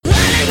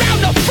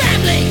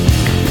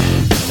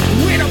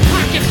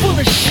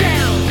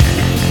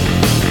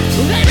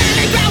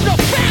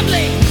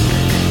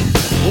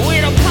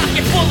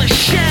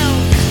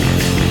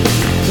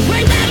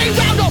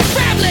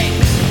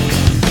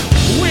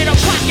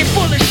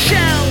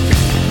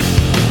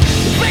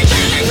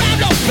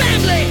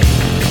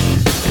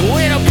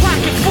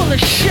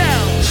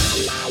show.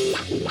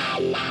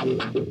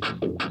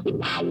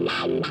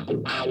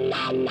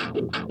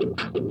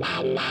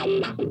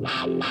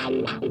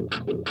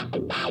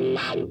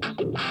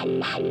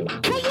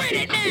 Come with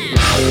it now.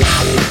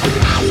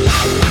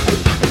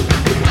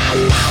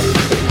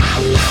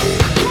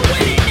 Come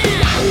with it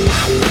now.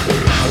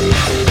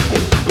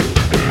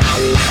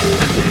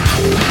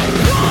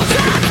 Walls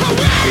are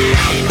parade.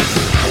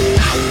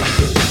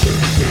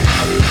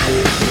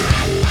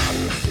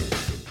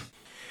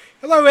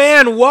 Hello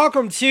and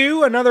welcome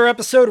to another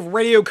episode of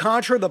Radio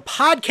Contra, the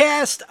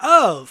podcast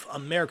of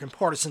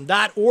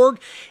AmericanPartisan.org,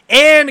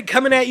 and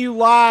coming at you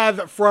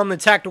live from the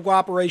Tactical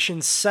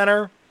Operations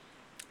Center,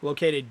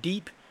 located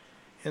deep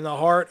in the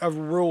heart of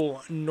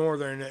rural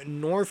northern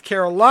North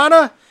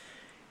Carolina,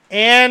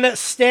 and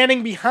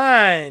standing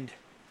behind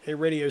a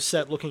radio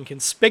set looking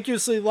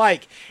conspicuously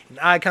like an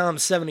ICOM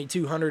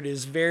 7200.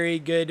 Is very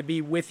good to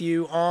be with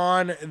you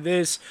on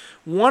this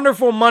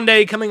wonderful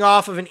Monday coming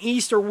off of an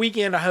Easter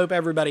weekend. I hope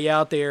everybody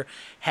out there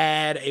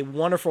had a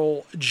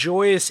wonderful,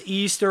 joyous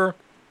Easter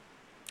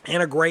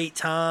and a great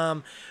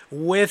time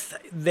with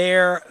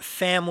their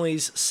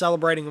families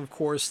celebrating, of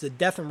course, the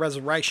death and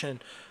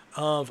resurrection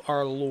of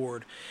our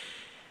Lord.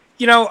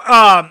 You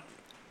know,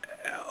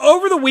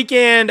 over the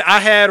weekend, I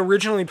had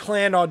originally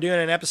planned on doing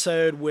an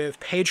episode with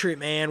Patriot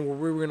Man where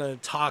we were going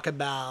to talk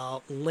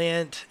about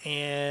Lent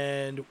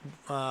and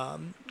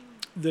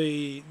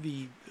the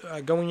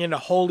going into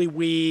Holy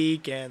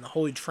Week and the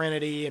Holy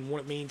Trinity and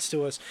what it means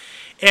to us.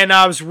 And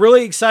I was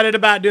really excited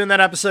about doing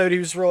that episode. He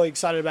was really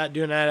excited about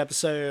doing that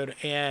episode.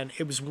 And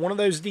it was one of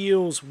those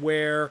deals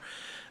where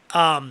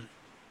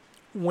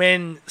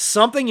when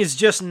something is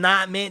just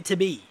not meant to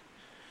be,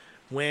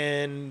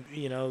 when,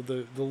 you know,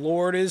 the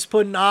Lord is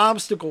putting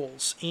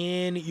obstacles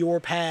in your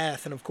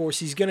path, and of course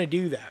He's going to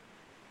do that.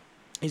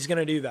 He's going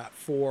to do that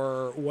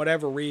for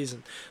whatever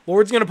reason.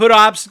 Lord's going to put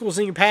obstacles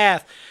in your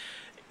path,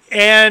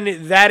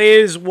 and that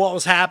is what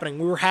was happening.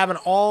 We were having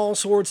all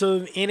sorts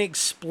of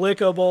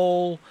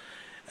inexplicable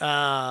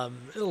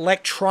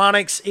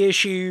electronics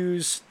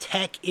issues,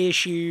 tech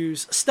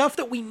issues, stuff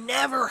that we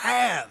never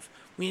have.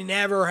 We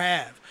never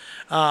have.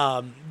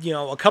 You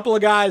know, a couple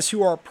of guys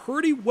who are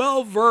pretty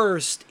well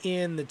versed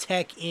in the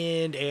tech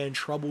end and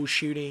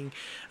troubleshooting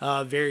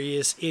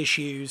various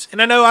issues.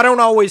 And I know I don't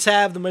always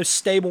have the most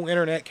stable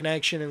internet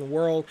connection in the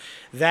world.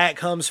 That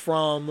comes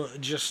from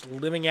just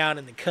living out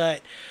in the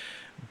cut.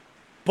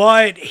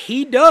 But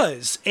he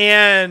does.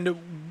 And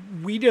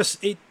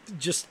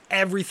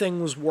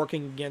everything was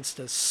working against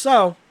us.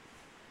 So,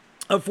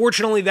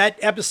 unfortunately, that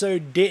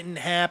episode didn't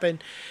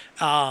happen.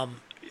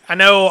 I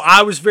know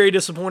I was very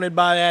disappointed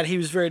by that. He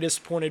was very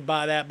disappointed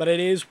by that, but it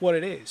is what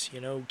it is. You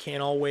know,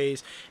 can't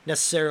always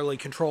necessarily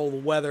control the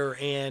weather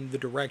and the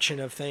direction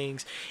of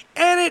things.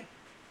 And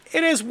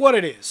it is what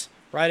it is,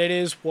 right? It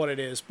is what it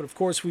is. But of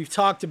course, we've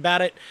talked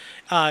about it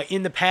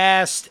in the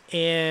past,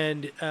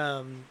 and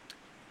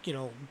you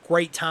know,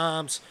 great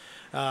times,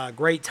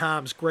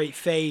 great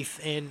faith,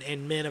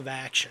 and men of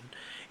action.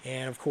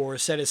 And, of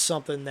course, that is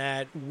something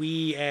that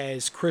we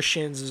as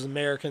Christians, as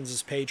Americans,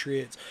 as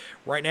patriots,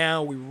 right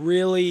now, we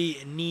really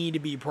need to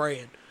be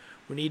praying.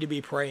 We need to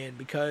be praying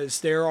because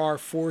there are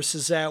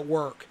forces at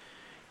work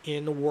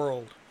in the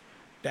world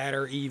that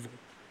are evil.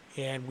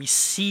 And we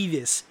see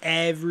this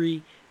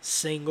every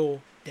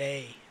single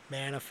day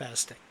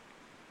manifesting.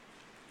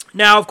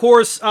 Now, of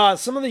course,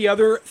 some of the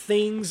other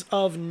things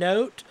of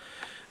note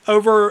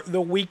over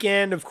the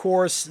weekend, of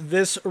course,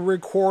 this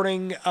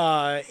recording,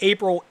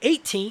 April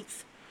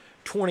 18th,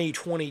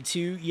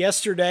 2022.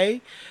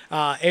 Yesterday,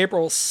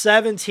 April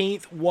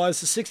 17th, was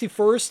the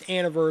 61st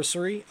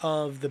anniversary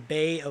of the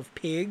Bay of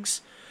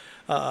Pigs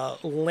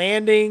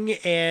landing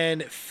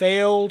and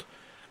failed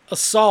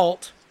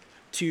assault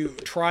to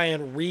try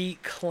and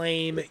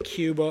reclaim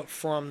Cuba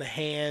from the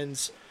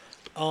hands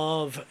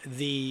of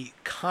the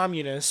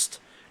communist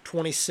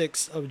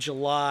 26th of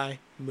July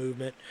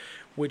movement,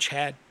 which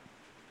had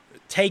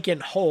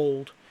taken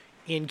hold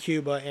in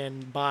Cuba,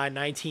 and by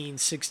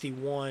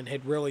 1961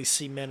 had really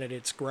cemented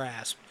its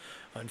grasp,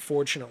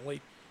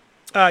 unfortunately.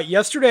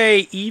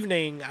 Yesterday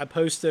evening, I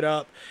posted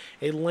up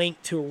a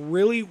link to a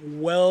really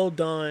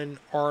well-done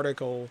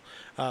article,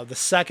 the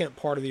second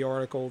part of the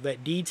article,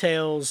 that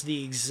details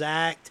the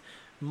exact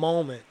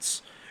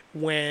moments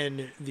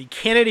when the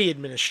Kennedy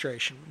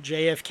administration,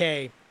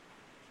 JFK,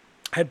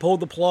 had pulled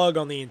the plug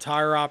on the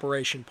entire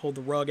operation, pulled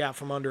the rug out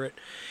from under it,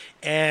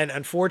 and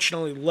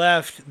unfortunately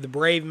left the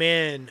brave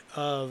men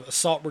of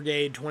Assault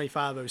Brigade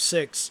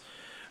 2506,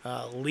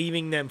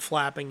 leaving them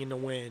flapping in the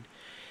wind.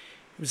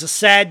 It was a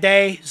sad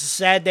day. It was a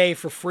sad day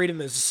for freedom.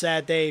 It was a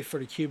sad day for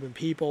the Cuban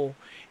people,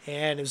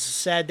 and it was a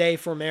sad day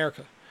for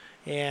America.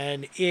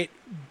 And it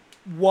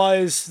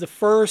was the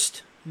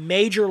first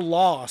major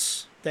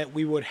loss that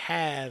we would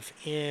have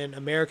in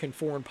American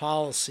foreign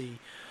policy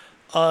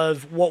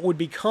of what would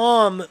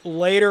become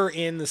later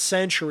in the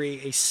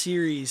century a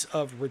series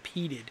of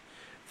repeated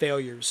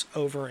failures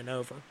over and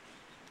over.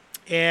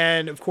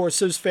 And of course,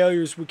 those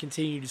failures we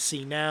continue to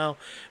see now,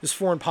 those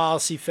foreign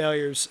policy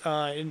failures.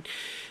 And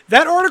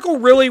that article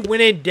really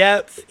went in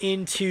depth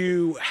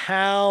into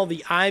how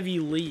the Ivy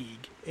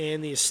League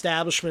and the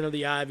establishment of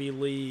the Ivy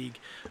League,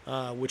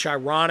 which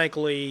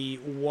ironically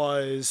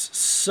was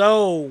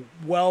so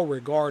well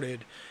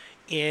regarded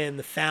in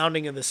the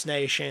founding of this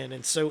nation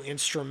and so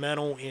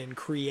instrumental in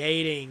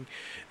creating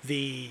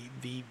the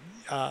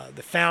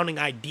founding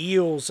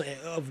ideals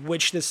of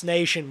which this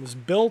nation was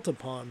built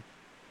upon.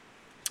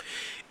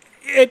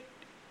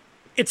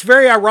 It's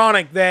very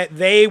ironic that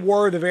they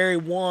were the very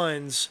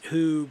ones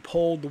who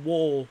pulled the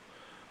wool,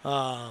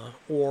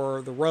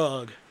 or the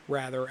rug,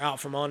 rather, out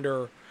from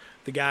under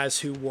the guys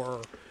who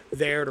were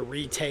there to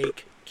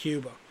retake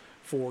Cuba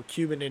for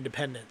Cuban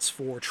independence,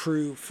 for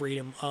true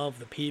freedom of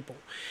the people.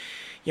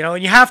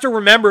 And you have to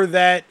remember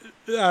that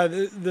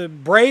the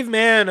brave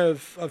man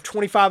of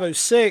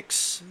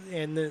 2506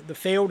 and the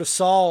failed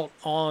assault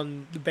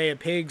on the Bay of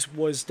Pigs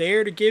was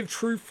there to give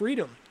true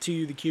freedom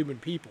to the Cuban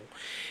people.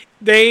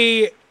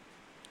 A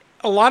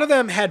lot of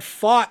them had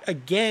fought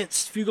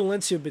against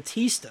Fulgencio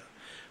Batista,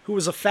 who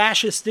was a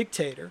fascist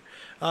dictator,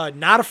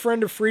 not a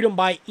friend of freedom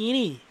by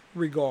any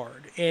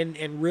regard,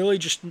 and really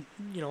just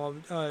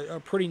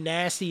a pretty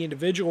nasty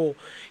individual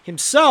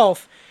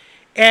himself.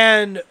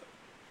 And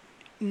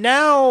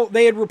now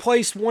they had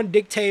replaced one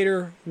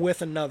dictator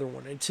with another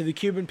one. And to the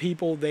Cuban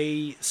people,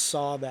 they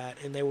saw that.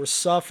 And they were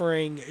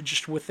suffering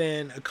just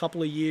within a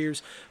couple of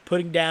years,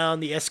 putting down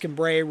the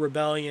Escambray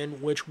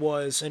Rebellion, which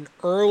was an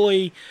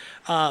early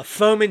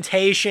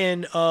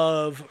fomentation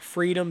of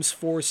freedom's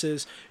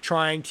forces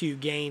trying to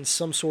gain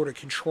some sort of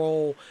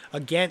control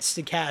against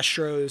the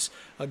Castros,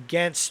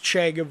 against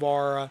Che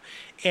Guevara,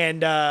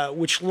 and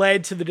which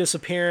led to the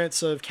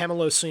disappearance of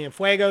Camilo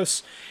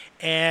Cienfuegos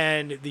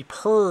and the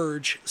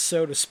purge,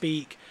 so to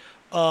speak,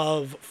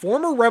 of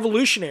former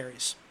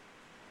revolutionaries,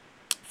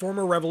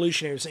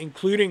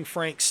 including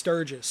Frank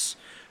Sturgis,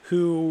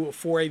 who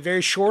for a very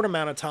short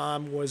amount of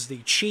time was the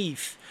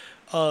chief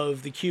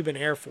of the Cuban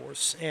Air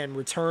Force and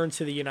returned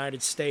to the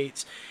United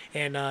States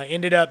and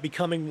ended up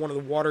becoming one of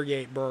the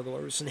Watergate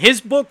burglars. And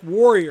his book,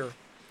 Warrior,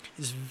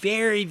 is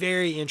very,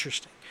 very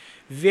interesting.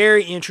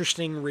 Very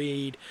interesting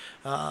read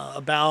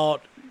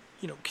about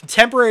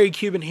contemporary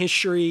Cuban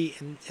history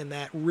and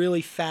that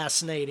really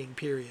fascinating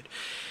period.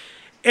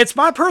 It's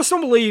my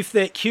personal belief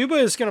that Cuba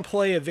is going to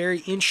play a very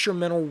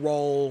instrumental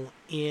role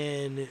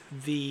in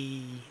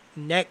the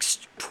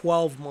next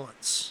 12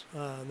 months,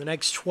 to the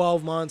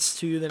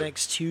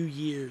next 2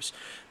 years.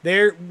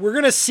 We're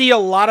going to see a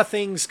lot of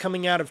things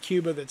coming out of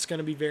Cuba that's going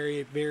to be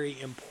very, very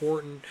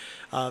important.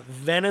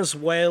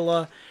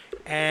 Venezuela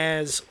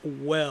as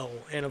well.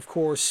 And of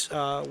course,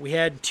 we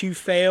had 2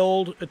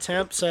 failed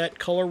attempts at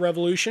color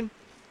revolution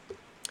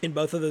in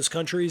both of those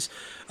countries.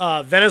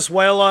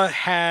 Venezuela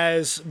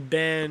has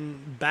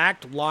been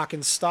backed lock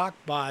and stock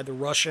by the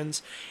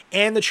Russians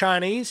and the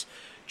Chinese,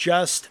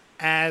 just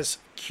as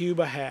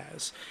Cuba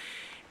has.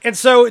 And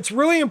so it's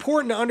really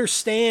important to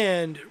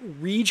understand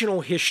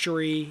regional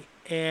history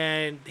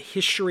and the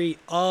history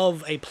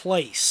of a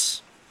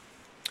place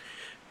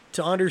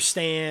to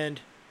understand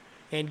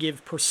and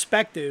give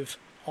perspective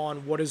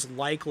on what is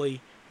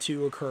likely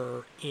to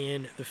occur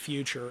in the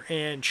future.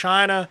 And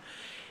China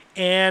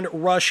and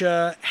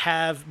Russia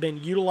have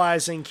been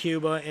utilizing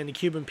Cuba and the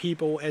Cuban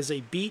people as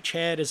a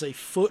beachhead, as a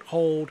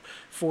foothold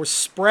for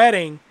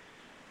spreading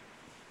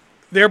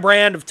their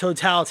brand of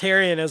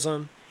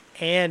totalitarianism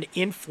and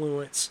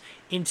influence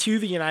into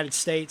the United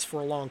States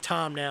for a long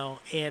time now.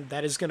 And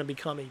that is going to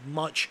become a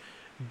much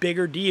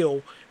bigger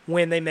deal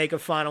when they make a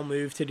final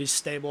move to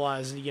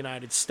destabilize the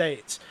United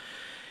States.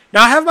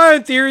 Now, I have my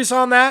own theories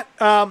on that,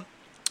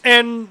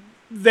 and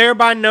they're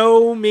by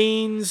no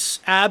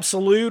means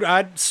absolute.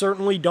 I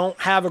certainly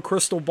don't have a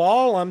crystal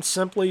ball. I'm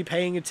simply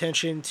paying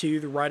attention to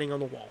the writing on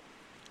the wall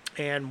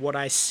and what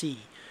I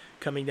see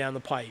coming down the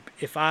pipe.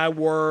 If I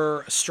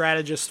were a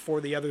strategist for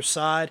the other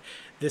side,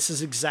 this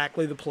is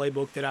exactly the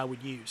playbook that I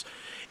would use.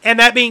 And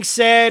that being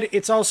said,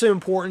 it's also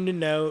important to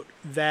note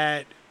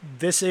that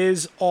this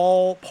is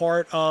all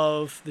part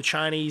of the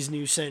Chinese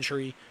New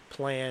Century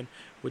plan,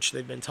 which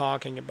they've been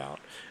talking about.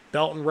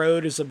 Belt and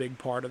Road is a big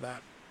part of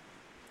that.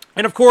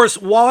 And of course,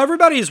 while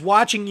everybody is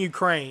watching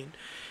Ukraine,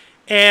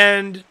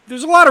 and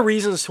there's a lot of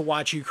reasons to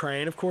watch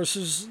Ukraine, of course,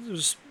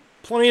 there's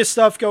plenty of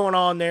stuff going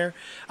on there.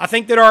 I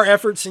think that our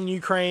efforts in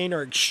Ukraine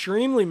are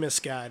extremely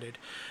misguided.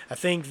 I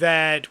think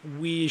that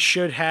we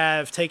should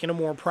have taken a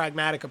more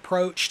pragmatic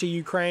approach to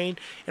Ukraine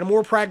and a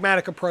more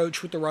pragmatic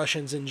approach with the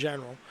Russians in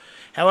general.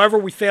 However,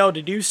 we failed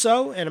to do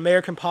so, and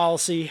American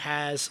policy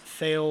has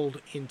failed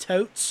in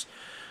totes.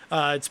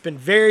 It's been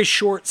very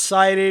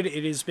short-sighted.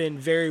 It has been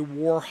very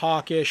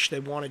war-hawkish. They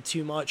wanted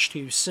too much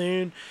too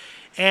soon.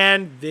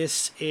 And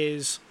this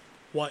is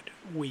what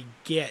we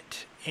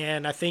get.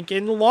 And I think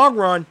in the long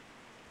run,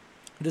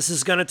 this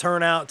is going to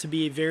turn out to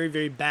be a very,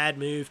 very bad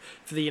move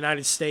for the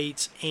United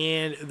States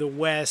and the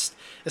West,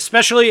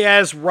 especially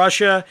as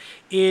Russia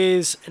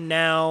is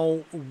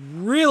now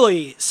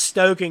really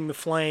stoking the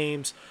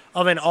flames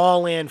of an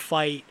all-in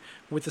fight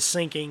with the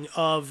sinking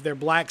of their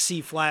Black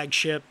Sea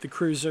flagship, the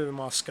cruiser the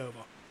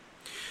Moskova.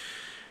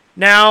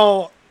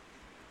 Now,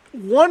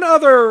 one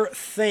other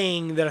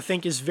thing that I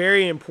think is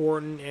very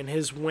important and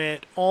has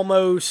went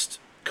almost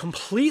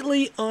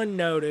completely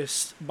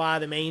unnoticed by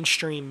the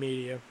mainstream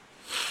media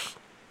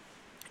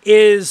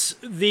is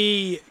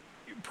the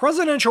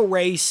presidential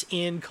race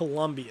in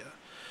Colombia.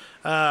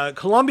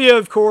 Colombia,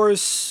 of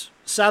course,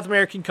 South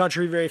American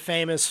country, very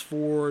famous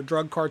for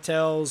drug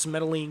cartels,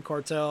 Medellin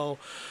cartel,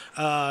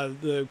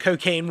 the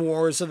cocaine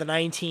wars of the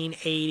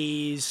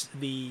 1980s,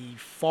 the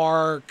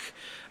FARC,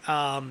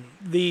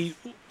 the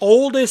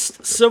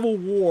oldest civil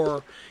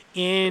war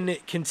in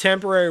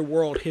contemporary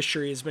world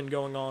history has been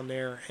going on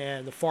there.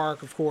 And the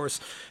FARC, of course,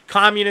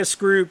 communist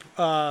group.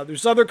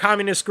 There's other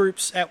communist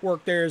groups at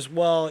work there as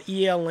well,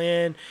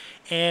 ELN,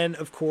 and,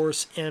 of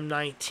course,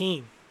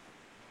 M19.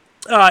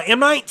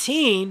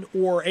 M19,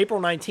 or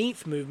April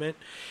 19th movement,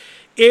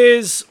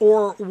 is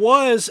or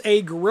was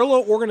a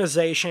guerrilla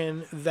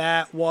organization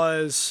that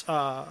was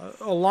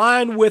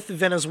aligned with the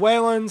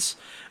Venezuelans.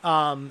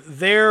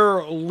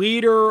 Their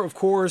leader, of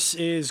course,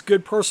 is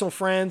good personal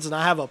friends, and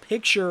I have a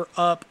picture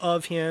up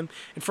of him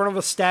in front of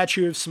a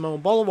statue of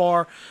Simon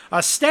Bolivar,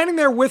 standing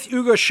there with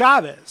Hugo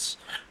Chavez,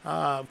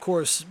 of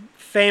course,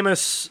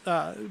 famous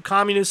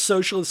communist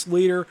socialist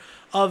leader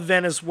of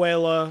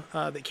Venezuela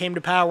that came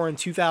to power in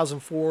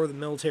 2004, the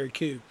military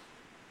coup.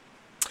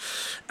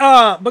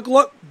 But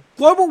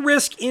Global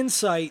Risk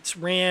Insights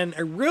ran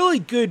a really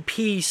good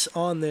piece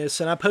on this,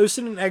 and I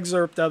posted an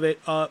excerpt of it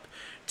up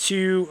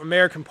to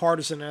American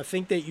Partisan, and I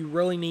think that you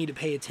really need to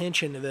pay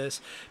attention to this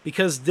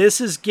because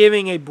this is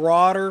giving a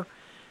broader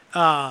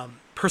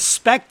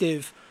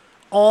perspective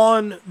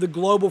on the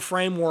global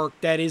framework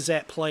that is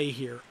at play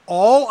here.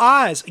 All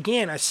eyes,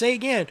 again, I say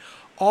again,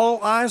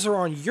 all eyes are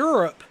on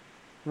Europe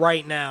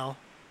right now,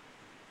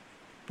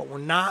 but we're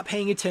not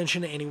paying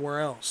attention to anywhere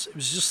else. It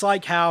was just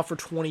like how for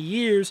 20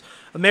 years,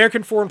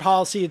 American foreign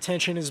policy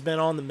attention has been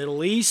on the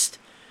Middle East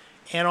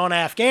and on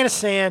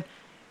Afghanistan,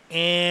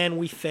 and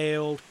we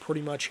failed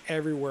pretty much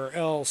everywhere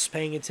else,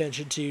 paying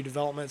attention to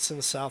developments in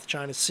the South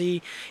China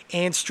Sea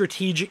and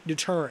strategic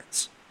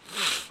deterrence.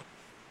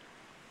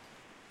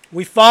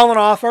 We've fallen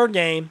off our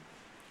game,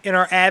 and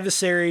our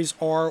adversaries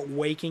are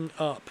waking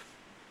up.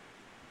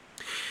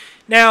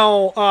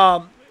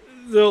 Now,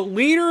 the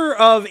leader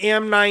of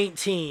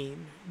M19,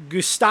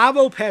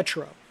 Gustavo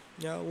Petro,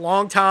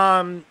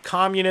 longtime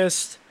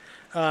communist,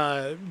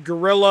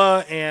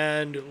 guerrilla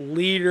and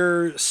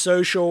leader,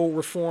 social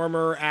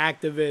reformer,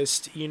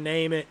 activist, you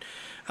name it.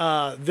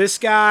 This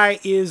guy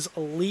is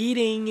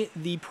leading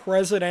the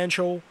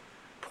presidential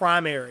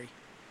primary.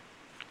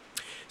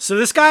 So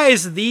this guy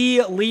is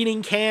the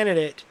leading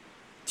candidate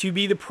to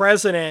be the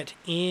president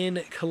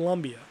in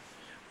Colombia.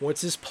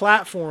 What's his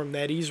platform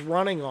that he's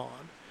running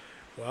on?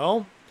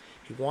 Well,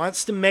 he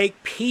wants to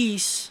make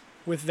peace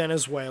with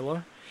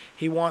Venezuela.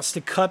 He wants to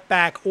cut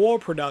back oil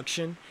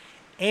production.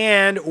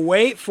 And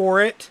wait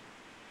for it,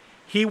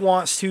 he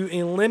wants to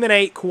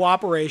eliminate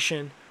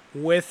cooperation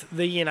with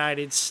the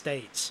United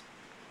States.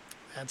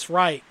 That's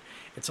right.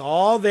 It's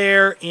all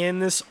there in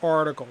this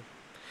article.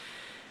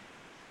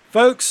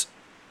 Folks,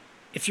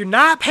 if you're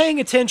not paying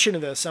attention to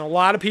this, and a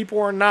lot of people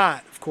are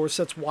not, of course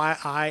that's why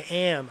I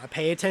am. I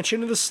pay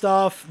attention to the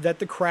stuff that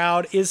the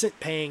crowd isn't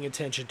paying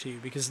attention to,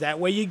 because that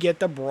way you get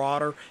the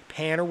broader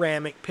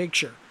panoramic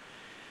picture.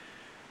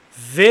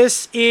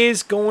 This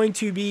is going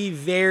to be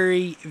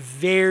very,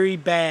 very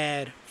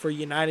bad for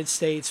United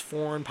States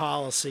foreign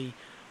policy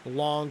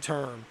long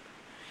term.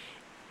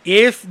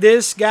 If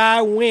this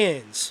guy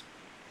wins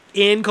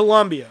in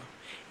Colombia,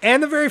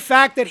 and the very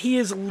fact that he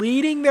is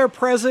leading their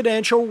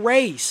presidential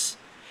race,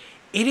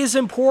 it is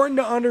important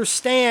to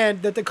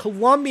understand that the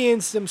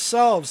Colombians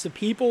themselves, the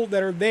people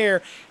that are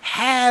there,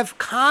 have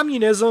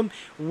communism,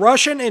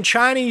 Russian and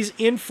Chinese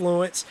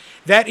influence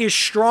that is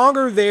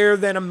stronger there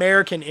than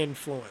American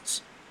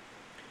influence.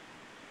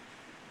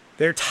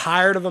 They're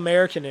tired of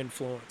American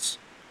influence.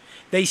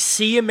 They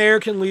see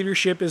American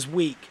leadership as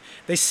weak.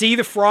 They see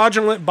the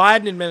fraudulent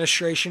Biden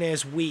administration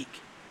as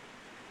weak.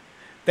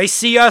 They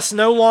see us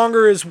no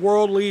longer as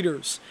world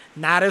leaders,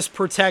 not as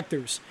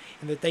protectors,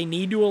 and that they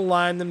need to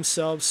align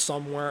themselves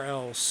somewhere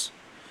else.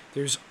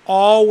 There's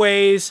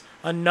always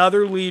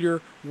another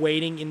leader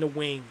waiting in the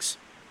wings.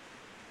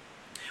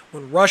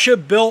 When Russia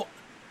built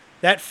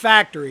that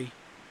factory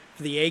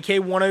for the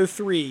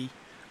AK-103,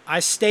 I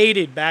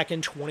stated back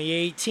in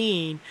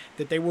 2018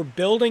 that they were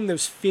building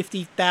those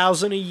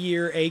 50,000 a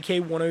year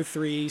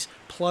AK-103s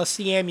plus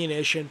the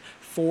ammunition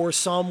for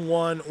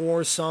someone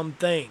or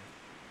something.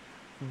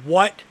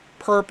 What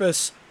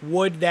purpose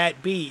would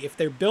that be? If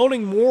they're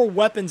building more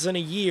weapons in a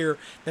year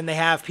than they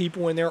have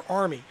people in their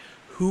army,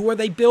 who are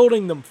they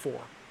building them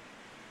for?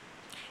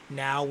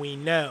 Now we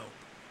know.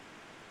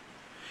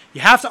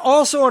 You have to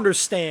also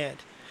understand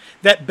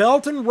that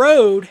Belt and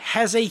Road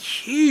has a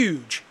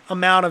huge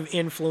amount of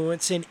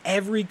influence in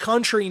every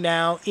country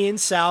now in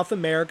South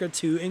America,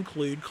 to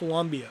include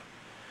Colombia.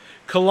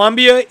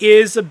 Colombia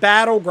is a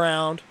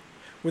battleground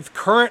with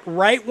current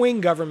right-wing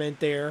government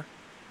there,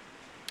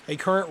 a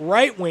current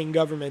right-wing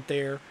government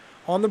there,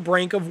 on the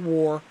brink of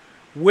war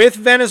with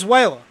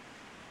Venezuela.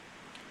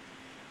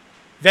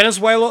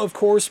 Venezuela, of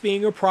course,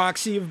 being a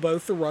proxy of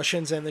both the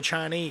Russians and the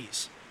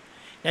Chinese.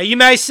 Now, you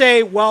may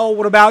say, well,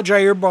 what about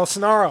Jair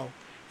Bolsonaro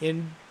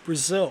in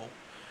Brazil?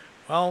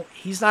 Well,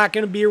 he's not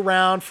going to be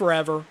around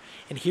forever.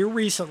 And here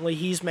recently,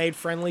 he's made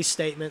friendly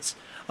statements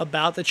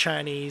about the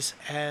Chinese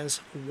as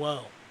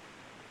well.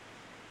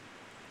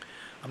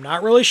 I'm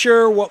not really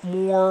sure what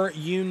more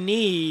you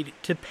need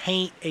to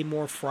paint a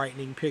more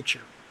frightening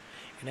picture.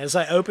 And as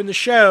I open the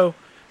show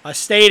by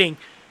stating,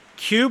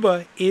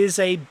 Cuba is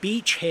a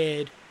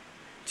beachhead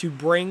to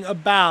bring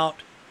about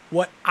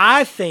what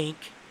I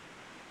think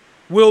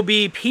will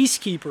be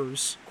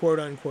peacekeepers, quote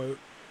unquote,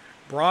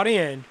 brought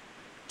in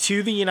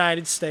to the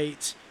United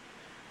States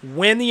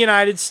when the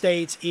United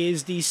States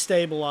is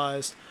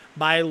destabilized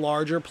by a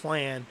larger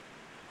plan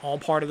on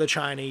part of the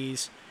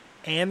Chinese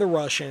and the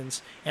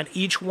Russians and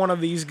each one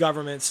of these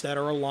governments that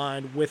are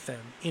aligned with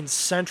them in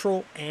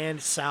Central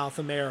and South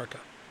America.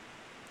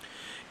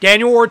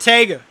 Daniel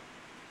Ortega,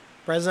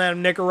 president of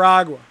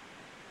Nicaragua.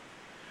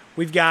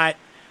 We've got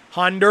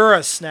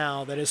Honduras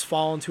now that has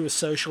fallen to a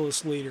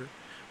socialist leader.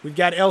 We've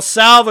got El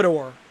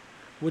Salvador,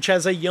 which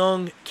has a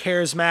young,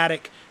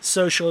 charismatic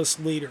socialist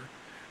leader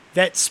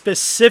that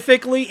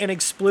specifically and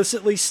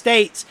explicitly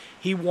states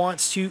he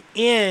wants to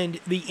end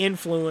the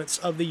influence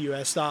of the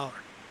U.S. dollar.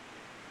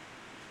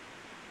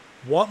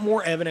 What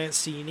more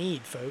evidence do you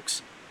need,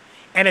 folks?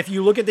 And if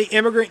you look at the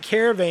immigrant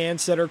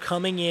caravans that are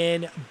coming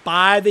in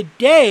by the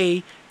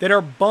day that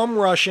are bum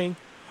rushing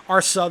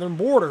our southern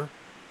border,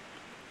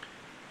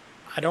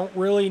 I don't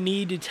really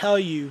need to tell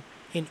you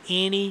in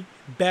any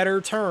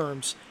better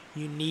terms,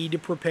 you need to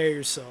prepare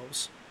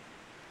yourselves.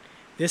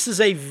 This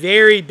is a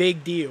very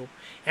big deal.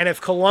 And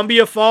if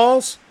Colombia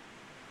falls,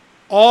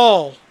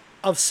 all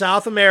of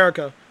South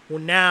America will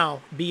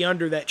now be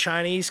under that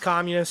Chinese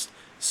communist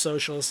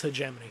socialist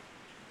hegemony.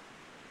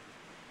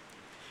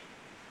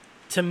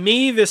 To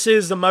me, this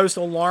is the most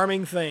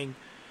alarming thing.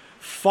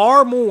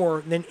 Far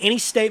more than any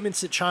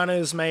statements that China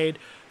has made,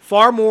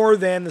 far more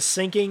than the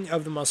sinking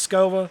of the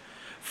Moskva,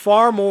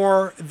 far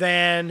more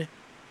than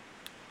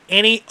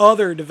any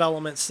other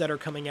developments that are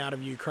coming out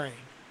of Ukraine.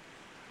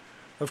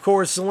 Of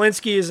course,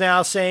 Zelensky is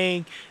now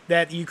saying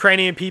that the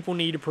Ukrainian people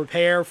need to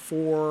prepare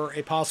for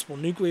a possible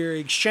nuclear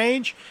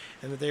exchange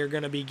and that they're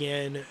going to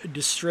begin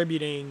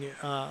distributing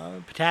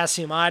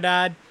potassium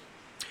iodide.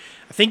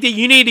 I think that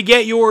you need to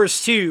get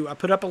yours too. I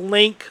put up a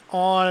link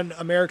on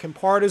American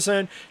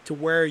Partisan to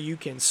where you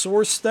can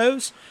source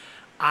those.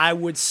 I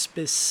would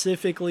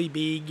specifically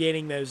be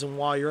getting those. And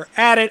while you're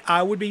at it,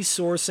 I would be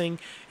sourcing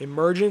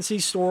emergency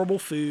storable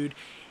food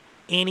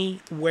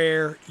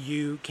anywhere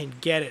you can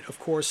get it. Of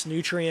course,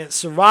 Nutrient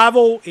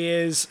Survival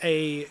is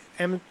a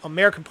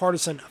American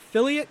Partisan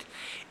affiliate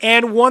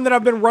and one that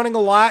I've been running a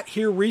lot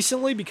here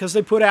recently because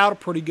they put out a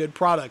pretty good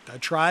product. I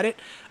tried it.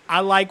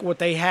 I like what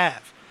they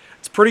have.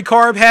 It's pretty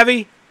carb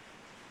heavy.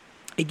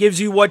 It gives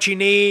you what you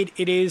need.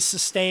 It is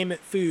sustainment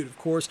food, of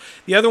course.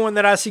 The other one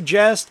that I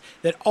suggest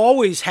that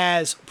always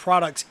has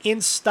products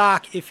in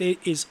stock, if it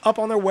is up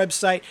on their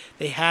website,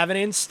 they have it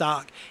in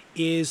stock,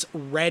 is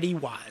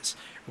ReadyWise.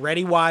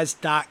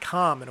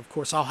 ReadyWise.com. And of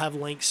course, I'll have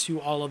links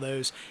to all of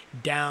those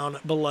down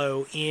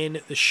below in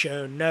the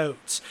show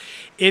notes.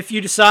 If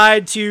you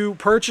decide to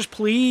purchase,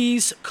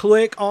 please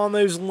click on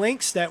those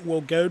links that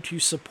will go to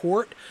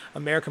support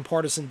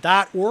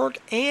AmericanPartisan.org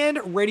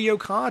and Radio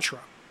Contra.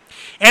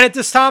 And at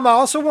this time, I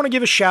also want to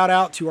give a shout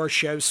out to our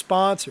show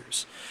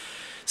sponsors.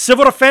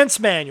 Civil Defense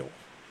Manual,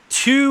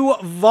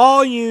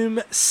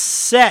 2-volume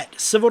set,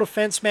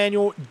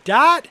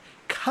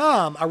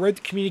 CivilDefenseManual.com. I wrote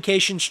the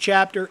communications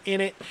chapter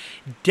in it.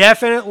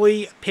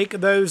 Definitely pick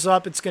those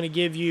up. It's going to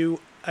give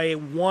you a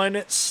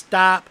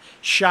one-stop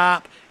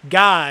shop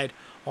guide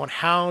on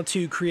how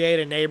to create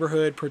a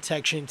neighborhood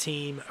protection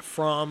team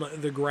from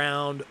the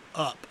ground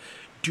up.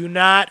 Do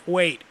not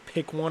wait.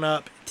 Pick one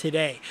up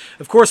today.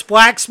 Of course,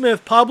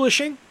 Blacksmith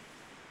Publishing,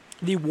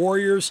 the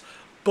Warriors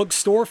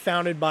bookstore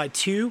founded by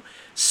 2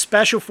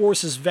 Special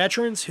Forces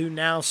veterans who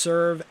now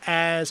serve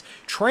as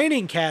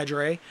training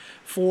cadre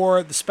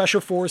for the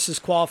Special Forces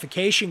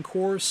qualification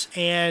course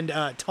and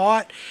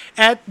taught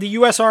at the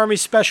U.S. Army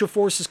Special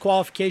Forces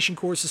qualification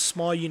course's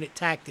Small Unit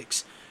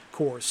Tactics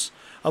course,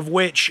 of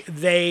which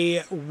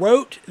they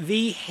wrote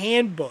the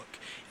handbook.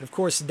 And of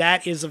course,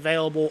 that is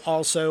available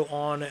also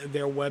on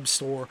their web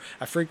store.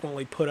 I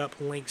frequently put up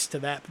links to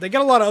that. But they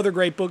got a lot of other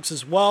great books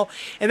as well.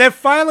 And then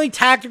finally,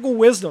 Tactical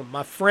Wisdom,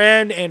 my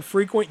friend and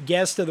frequent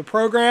guest of the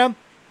program,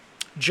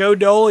 Joe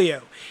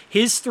Dolio,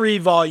 his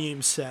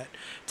 3-volume set,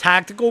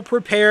 Tactical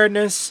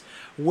Preparedness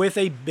with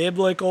a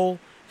Biblical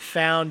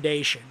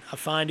Foundation. I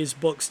find his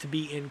books to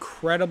be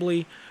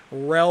incredibly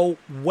well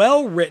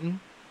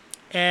written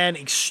and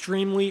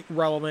extremely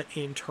relevant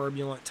in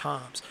turbulent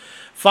times.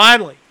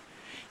 Finally,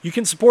 You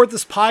can support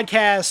this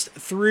podcast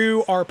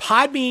through our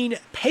Podbean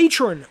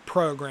Patron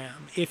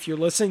program. If you're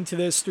listening to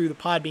this through the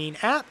Podbean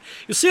app,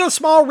 you'll see a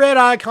small red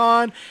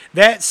icon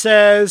that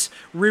says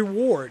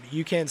reward.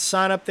 You can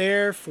sign up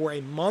there for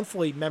a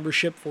monthly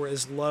membership for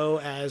as low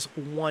as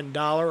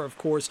 $1. Of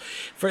course,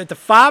 at the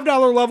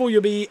 $5 level,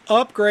 you'll be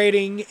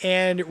upgrading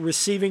and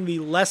receiving the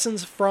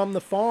Lessons from the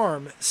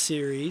Farm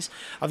series.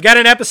 I've got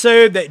an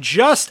episode that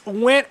just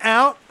went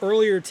out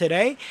earlier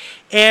today,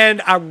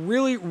 and I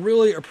really,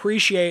 really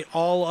appreciate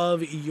all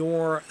of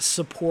your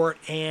support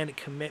and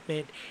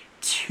commitment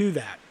to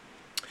that.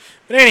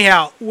 But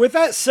anyhow, with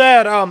that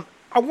said, I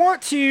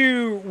want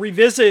to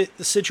revisit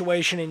the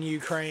situation in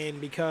Ukraine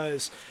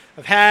because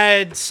I've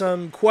had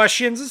some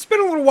questions. It's been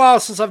a little while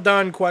since I've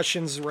done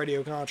questions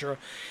Radio Contra,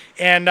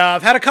 and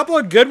I've had a couple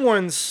of good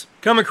ones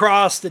come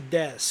across the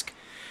desk.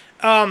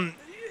 Of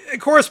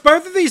course,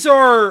 both of these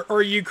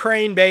are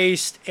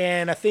Ukraine-based,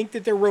 and I think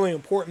that they're really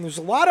important. There's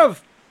a lot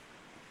of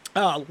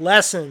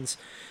lessons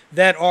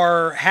that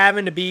are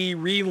having to be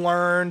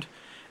relearned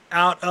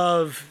out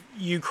of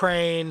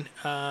Ukraine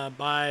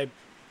by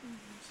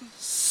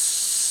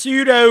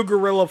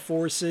pseudo-guerrilla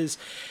forces.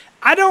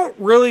 I don't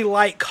really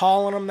like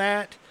calling them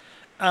that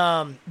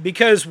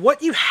because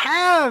what you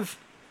have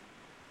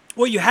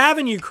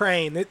in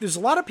Ukraine, there's a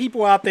lot of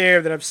people out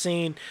there that I've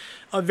seen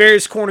on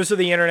various corners of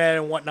the internet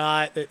and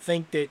whatnot that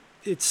think that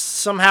it's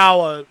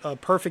somehow a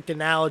perfect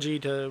analogy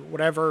to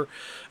whatever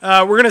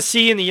we're going to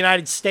see in the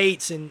United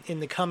States in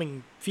the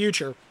coming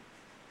future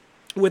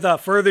with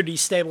further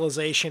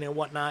destabilization and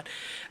whatnot.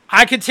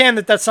 I contend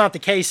that that's not the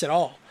case at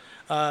all.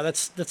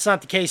 That's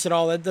not the case at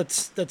all.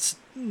 That's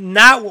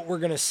not what we're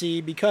going to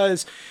see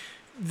because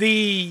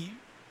the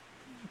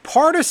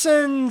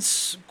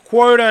partisans,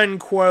 quote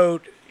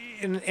unquote,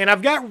 and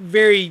I've got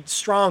very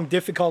strong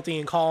difficulty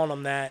in calling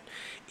them that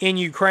in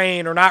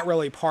Ukraine, are not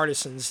really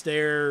partisans.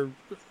 They're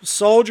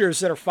soldiers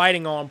that are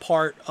fighting on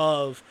part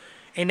of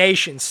a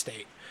nation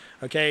state.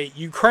 Okay,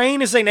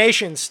 Ukraine is a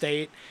nation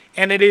state,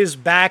 and it is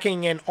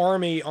backing an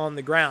army on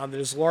the ground that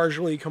is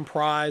largely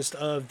comprised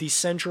of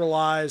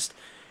decentralized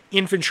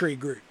infantry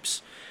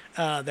groups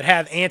that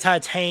have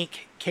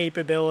anti-tank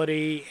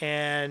capability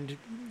and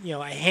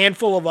a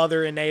handful of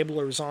other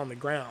enablers on the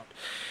ground.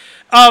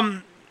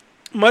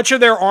 Much of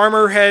their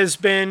armor has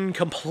been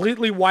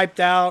completely wiped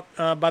out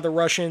by the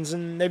Russians,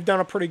 and they've done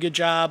a pretty good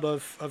job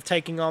of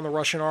taking on the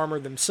Russian armor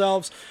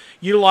themselves,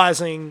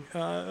 utilizing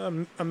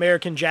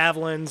American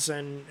javelins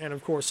and,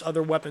 of course,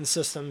 other weapon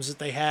systems that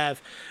they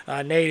have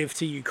native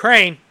to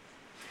Ukraine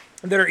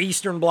that are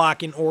Eastern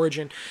Bloc in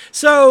origin.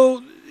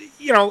 So,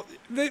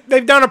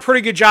 they've done a pretty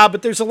good job,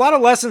 but there's a lot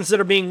of lessons that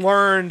are being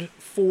learned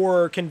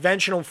for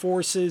conventional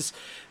forces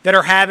that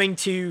are having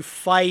to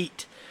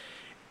fight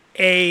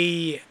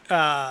a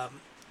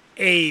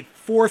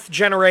fourth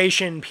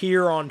generation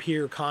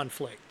peer-on-peer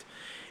conflict.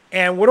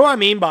 And what do I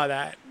mean by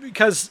that?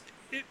 Because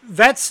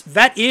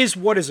that is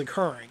what is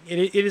occurring.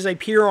 It is a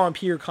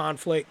peer-on-peer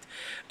conflict.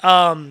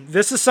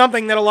 This is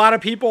something that a lot of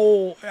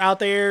people out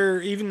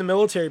there, even the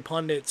military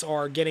pundits,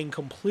 are getting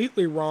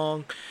completely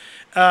wrong.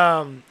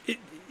 It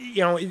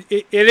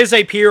is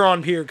a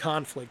peer-on-peer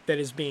conflict that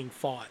is being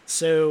fought.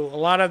 So a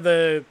lot of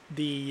the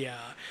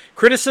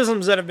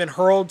criticisms that have been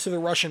hurled to the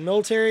Russian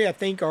military, I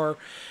think, are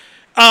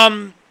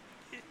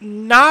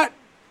not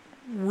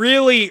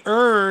really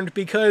earned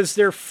because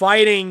they're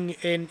fighting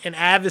an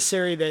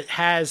adversary that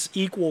has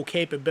equal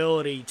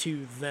capability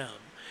to them.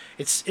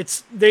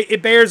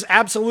 It bears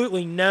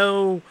absolutely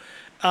no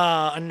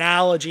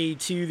analogy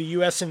to the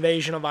U.S.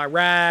 invasion of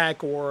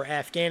Iraq or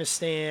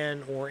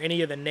Afghanistan or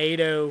any of the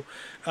NATO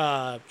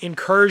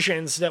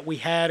incursions that we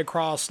had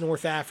across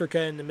North Africa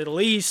and the Middle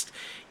East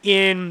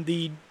in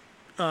the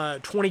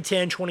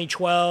 2010,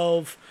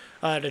 2012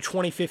 to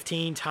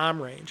 2015 time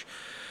range.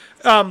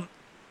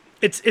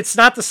 It's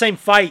not the same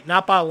fight,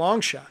 not by a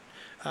long shot.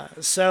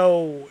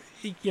 So,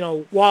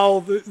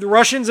 while the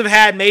Russians have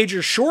had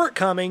major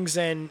shortcomings,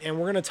 and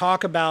we're going to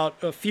talk about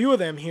a few of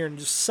them here in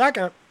just a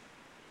second,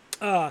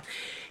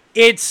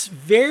 it's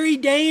very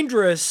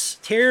dangerous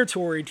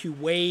territory to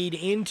wade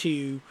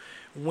into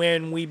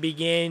when we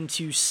begin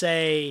to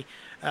say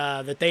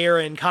that they are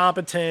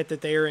incompetent,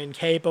 that they are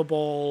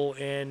incapable,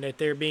 and that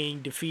they're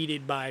being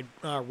defeated by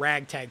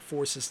ragtag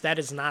forces. That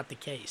is not the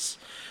case.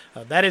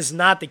 That is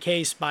not the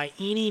case by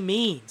any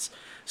means.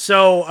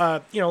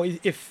 So,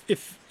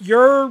 if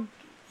you're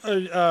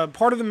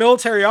part of the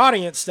military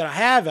audience that I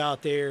have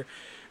out there,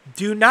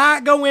 do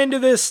not go into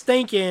this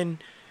thinking,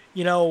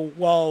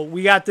 well,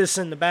 we got this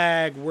in the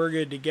bag, we're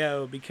good to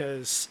go,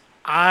 because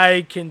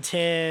I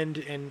contend,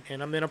 and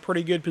I'm in a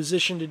pretty good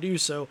position to do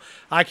so,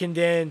 I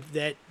contend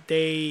that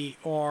they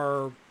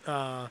are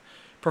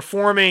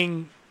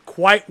performing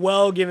quite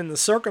well given the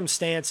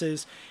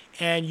circumstances,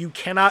 and you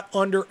cannot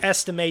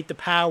underestimate the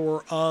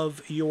power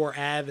of your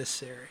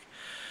adversary.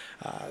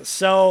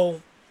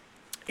 So,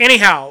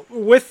 anyhow,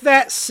 with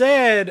that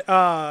said,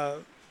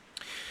 so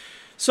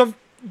I've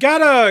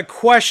got a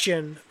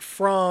question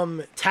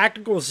from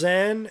Tactical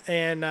Zen,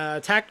 and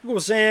Tactical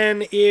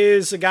Zen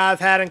is a guy I've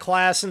had in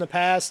class in the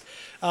past.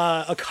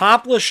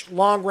 Accomplished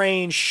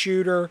long-range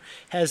shooter,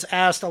 has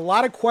asked a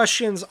lot of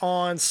questions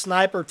on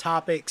sniper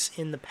topics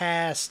in the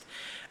past.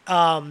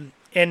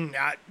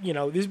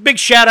 This big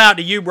shout out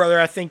to you, brother.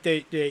 I think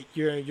that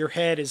your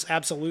head is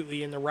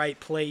absolutely in the right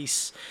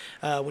place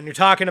when you're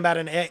talking about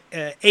an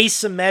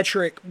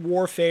asymmetric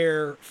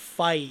warfare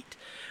fight.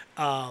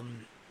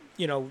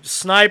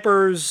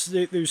 Snipers.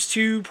 There's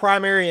two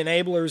primary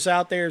enablers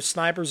out there: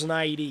 snipers and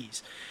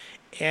IEDs.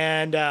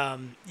 And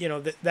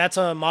that's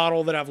a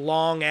model that I've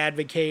long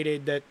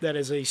advocated. That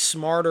is a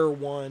smarter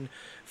one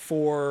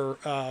for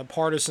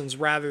partisans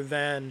rather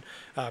than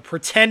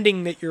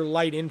pretending that you're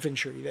light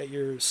infantry, that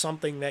you're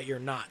something that you're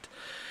not.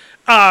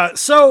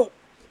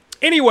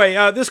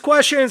 Anyway, this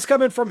question is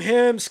coming from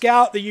him,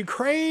 Scout. The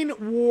Ukraine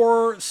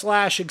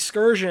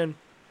war/excursion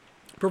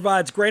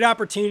provides great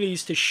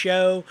opportunities to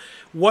show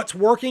what's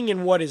working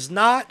and what is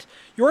not.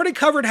 You already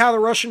covered how the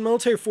Russian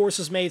military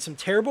forces made some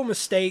terrible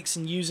mistakes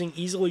in using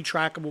easily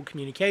trackable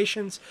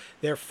communications.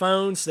 Their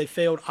phones, they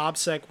failed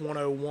OPSEC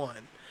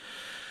 101.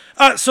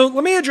 So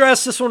let me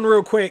address this one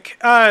real quick.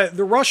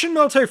 The Russian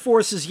military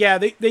forces,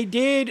 they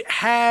did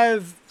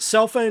have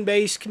cell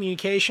phone-based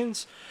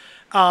communications.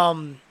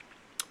 Early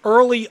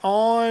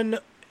on,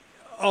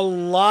 a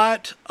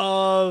lot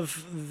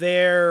of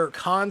their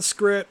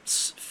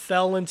conscripts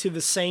fell into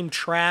the same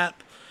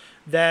trap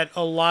that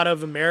a lot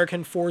of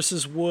American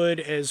forces would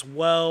as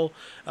well,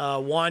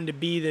 wanting to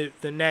be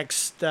the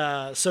next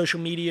social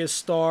media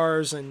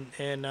stars, and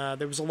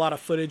there was a lot of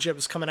footage that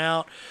was coming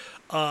out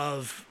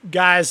of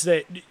guys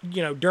that,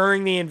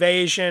 during the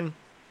invasion,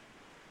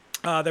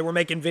 they were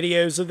making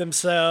videos of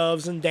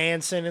themselves and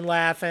dancing and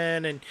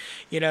laughing and,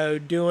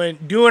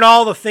 doing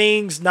all the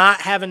things,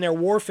 not having their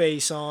war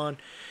face on,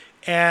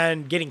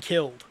 and getting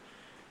killed.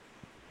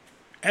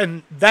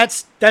 And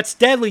that's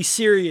deadly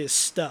serious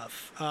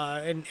stuff.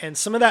 And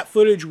some of that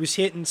footage was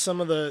hitting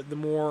some of the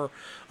more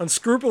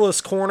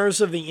unscrupulous corners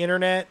of the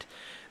internet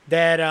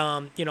that,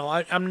 I'm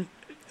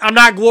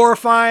not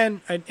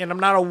glorifying, and I'm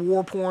not a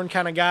war porn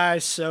kind of guy,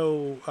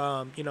 so,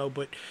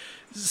 but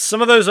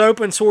some of those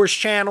open source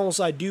channels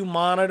I do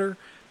monitor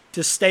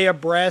to stay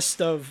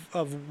abreast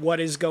of what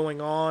is going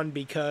on,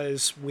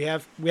 because we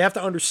have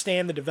to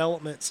understand the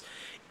developments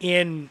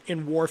in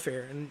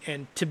warfare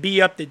and to be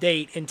up to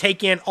date and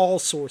take in all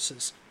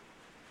sources,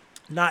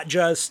 not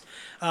just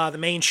the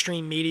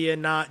mainstream media,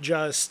 not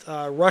just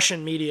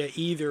Russian media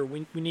either.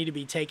 We need to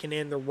be taking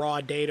in the raw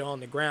data on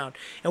the ground,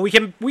 and we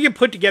can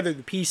put together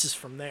the pieces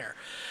from there.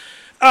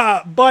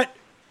 But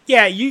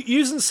yeah,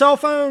 using cell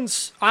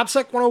phones,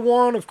 OPSEC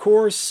 101, of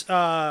course.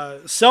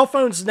 Cell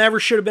phones never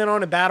should have been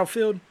on a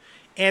battlefield,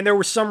 and there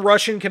were some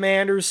Russian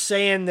commanders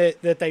saying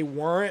that they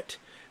weren't.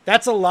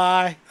 That's a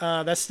lie.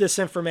 That's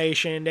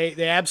disinformation.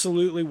 They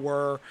absolutely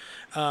were.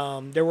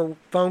 There were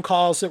phone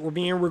calls that were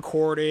being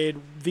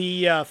recorded.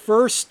 The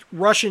first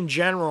Russian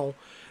general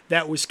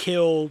that was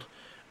killed,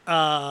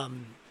 the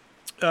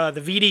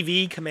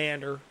VDV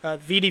commander,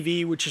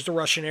 VDV, which is the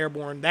Russian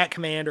Airborne, that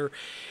commander,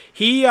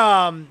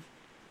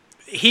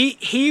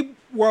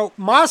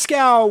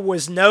 Moscow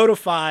was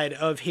notified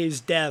of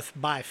his death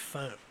by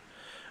phone.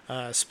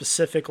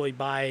 Specifically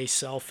by a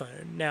cell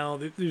phone. Now,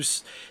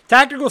 there's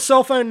tactical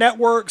cell phone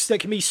networks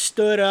that can be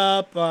stood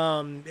up,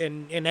 and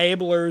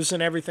enablers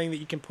and everything that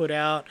you can put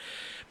out,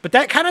 but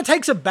that kind of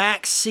takes a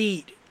back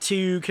seat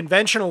to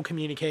conventional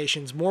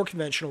communications, more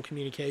conventional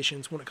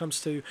communications, when it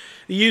comes to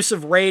the use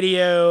of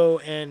radio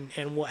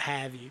and what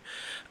have you.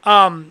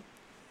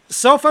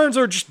 Cell phones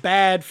are just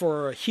bad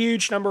for a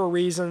huge number of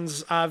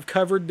reasons. I've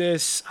covered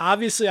this.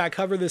 Obviously, I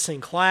cover this in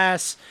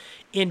class,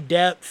 in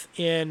depth,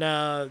 in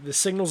the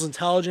signals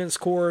intelligence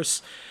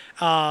course.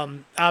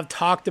 I've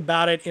talked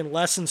about it in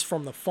Lessons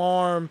from the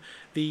Farm,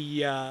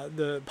 the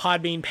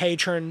Podbean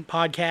Patron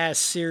podcast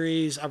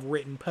series. I've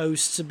written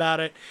posts about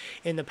it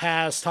in the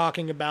past,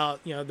 talking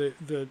about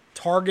the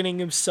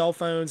targeting of cell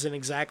phones and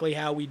exactly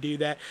how we do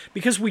that,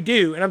 because we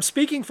do, and I'm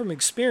speaking from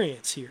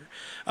experience here.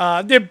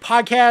 I did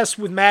podcasts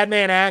with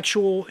Madman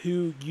Actual,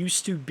 who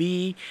used to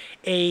be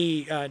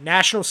a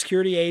National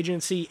Security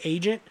Agency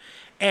agent.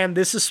 And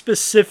this is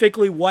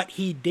specifically what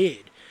he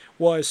did,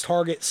 was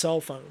target cell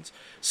phones.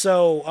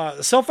 So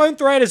the cell phone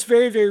threat is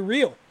very, very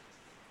real.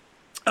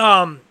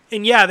 And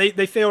yeah,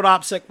 they failed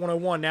OPSEC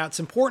 101. Now, it's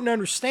important to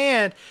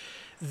understand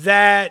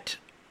that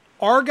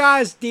our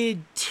guys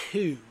did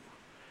too.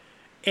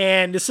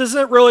 And this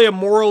isn't really a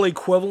moral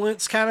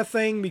equivalence kind of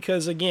thing,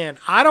 because, again,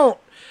 I don't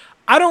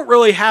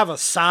really have a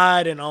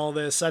side in all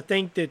this. I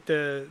think that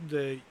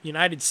the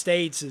United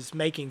States is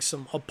making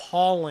some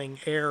appalling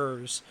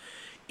errors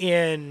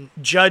in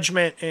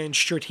judgment and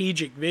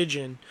strategic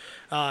vision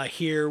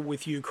here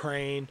with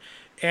Ukraine.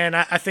 And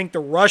I think the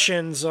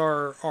Russians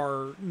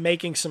are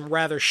making some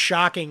rather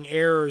shocking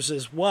errors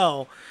as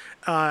well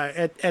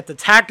at the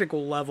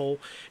tactical level.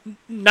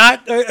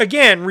 Not,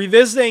 again,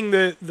 revisiting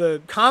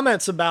the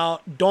comments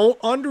about don't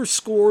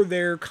underscore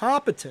their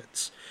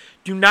competence.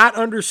 Do not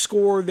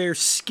underscore their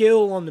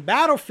skill on the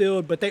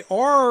battlefield, but they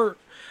are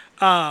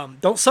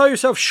Don't sell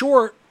yourself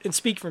short and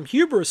speak from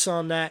hubris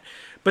on that,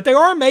 but they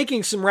are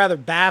making some rather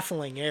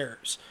baffling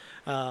errors.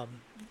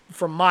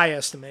 From my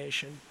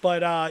estimation. But,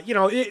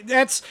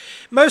 that's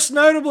most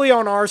notably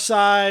on our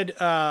side,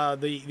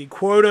 the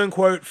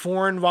quote-unquote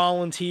foreign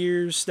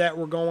volunteers that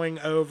were going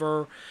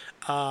over.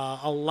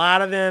 A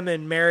lot of them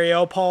in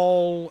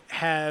Mariupol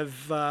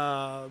have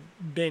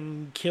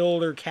been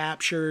killed or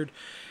captured.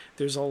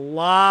 There's a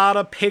lot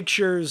of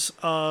pictures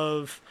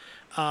of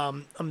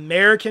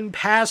American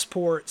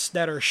passports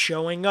that are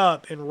showing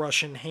up in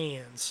Russian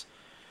hands.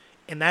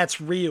 And that's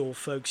real,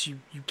 folks. You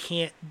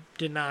can't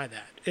deny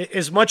that.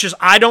 As much as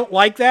I don't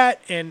like that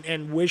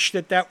and wish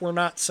that were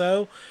not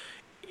so,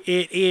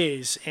 it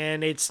is.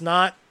 And it's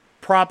not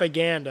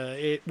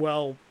propaganda.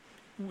 Let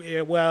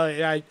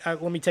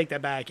me take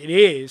that back. It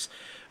is.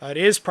 It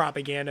is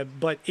propaganda,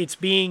 but it's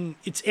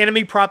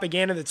enemy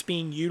propaganda that's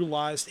being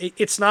utilized.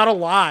 It's not a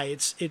lie.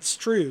 It's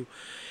true.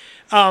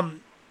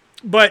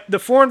 But the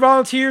foreign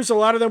volunteers, a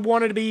lot of them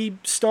wanted to be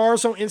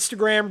stars on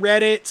Instagram,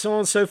 Reddit, so on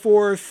and so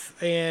forth.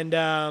 And,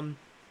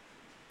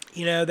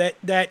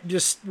 that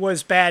just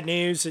was bad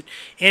news. It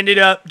ended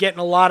up getting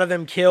a lot of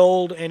them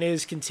killed and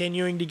is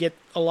continuing to get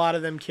a lot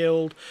of them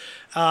killed.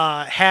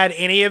 Had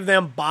any of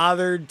them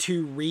bothered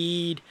to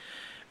read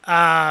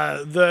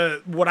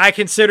what I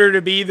consider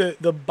to be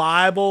the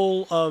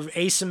Bible of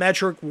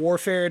asymmetric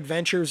warfare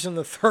adventures in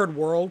the Third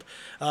World,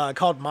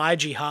 called My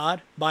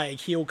Jihad by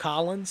Akil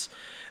Collins.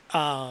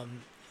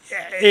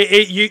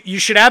 You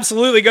should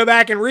absolutely go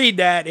back and read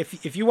that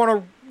if you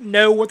want to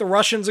know what the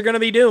Russians are going to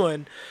be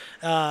doing.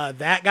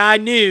 That guy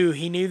knew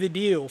the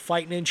deal,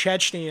 fighting in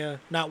Chechnya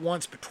not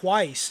once but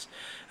twice,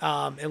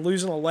 and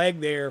losing a leg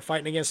there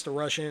fighting against the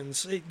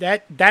Russians.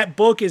 That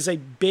book is a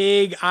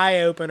big eye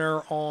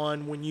opener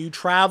on when you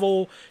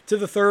travel to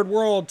the Third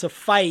World to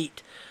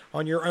fight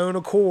on your own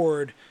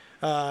accord,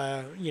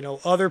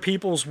 other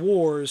people's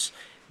wars.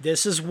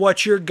 This is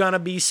what you're gonna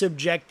be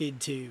subjected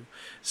to.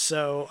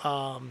 So,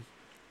 a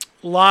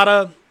lot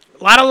of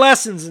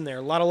lessons in there.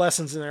 A lot of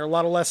lessons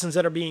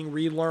that are being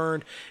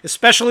relearned,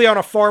 especially on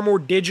a far more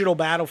digital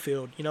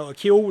battlefield.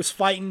 Akil was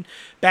fighting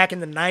back in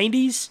the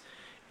 90s,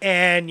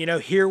 and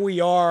here we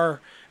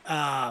are,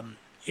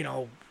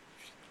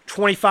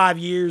 25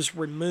 years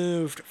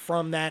removed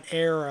from that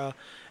era.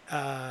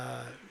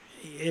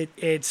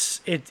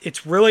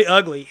 It's really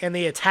ugly. And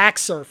the attack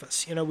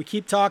surface, we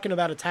keep talking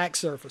about attack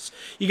surface.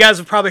 You guys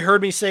have probably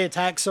heard me say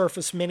attack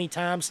surface many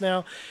times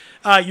now.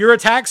 Your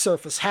attack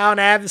surface, how an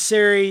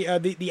adversary,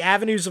 the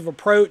avenues of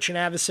approach an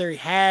adversary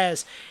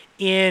has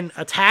in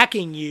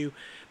attacking you,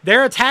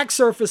 their attack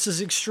surface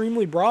is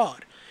extremely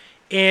broad.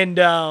 And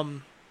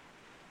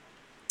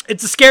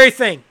it's a scary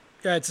thing.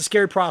 It's a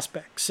scary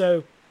prospect.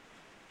 So,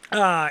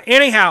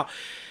 anyhow,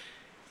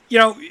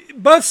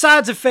 both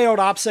sides have failed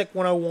OPSEC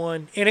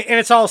 101, and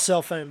it's all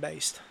cell phone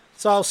based.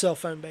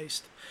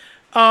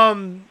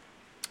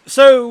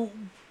 So,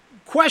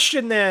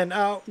 question then,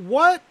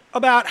 what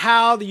about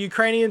how the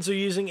Ukrainians are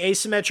using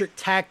asymmetric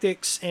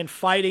tactics and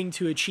fighting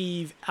to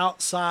achieve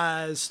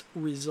outsized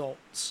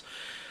results?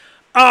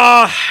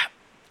 I'm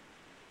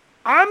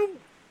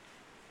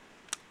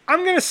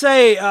going to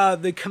say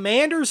the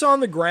commanders on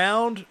the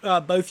ground,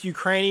 both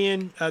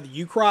Ukrainian, the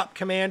UCROP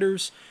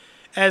commanders,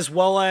 as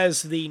well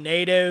as the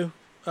NATO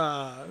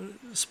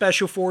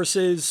Special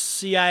Forces,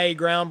 CIA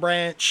Ground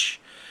Branch,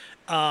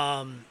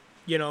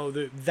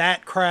 that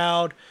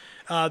crowd,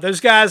 those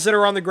guys that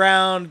are on the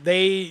ground,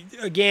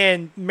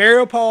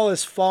 Mariupol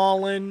has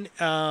fallen,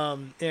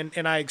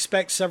 and I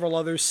expect several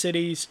other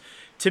cities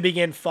to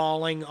begin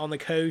falling on the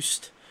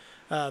coast.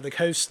 The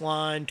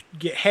coastline,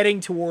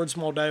 heading towards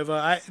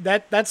Moldova.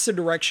 That's the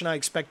direction I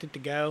expect it to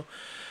go.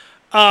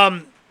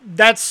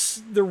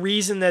 That's the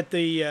reason that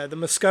the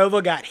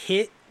Moskova got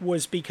hit,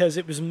 was because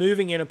it was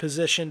moving in a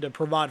position to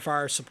provide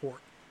fire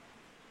support,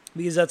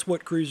 because that's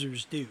what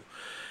cruisers do.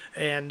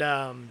 And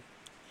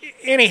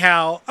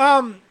anyhow,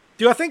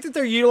 do I think that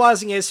they're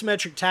utilizing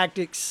asymmetric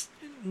tactics?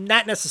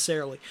 Not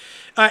necessarily.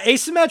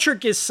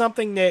 Asymmetric is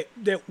something that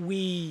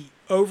we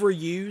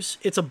overuse.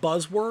 It's a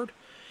buzzword.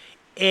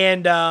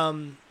 And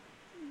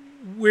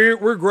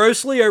we're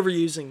grossly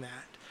overusing that.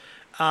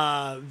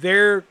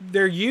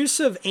 Their use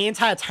of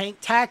anti-tank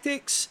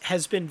tactics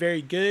has been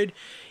very good.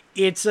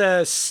 It's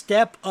a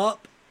step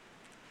up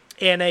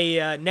and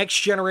a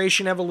next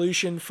generation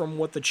evolution from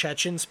what the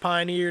Chechens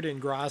pioneered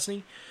in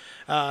Grozny.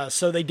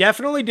 So they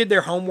definitely did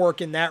their homework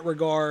in that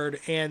regard.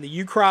 And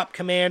the UCROP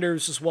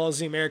commanders, as well as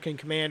the American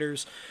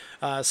commanders,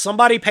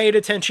 somebody paid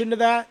attention to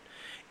that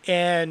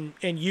and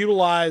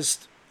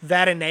utilized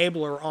that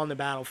enabler on the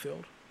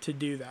battlefield to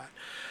do that.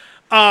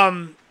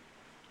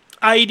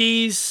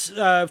 IEDs,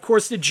 of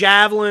course, the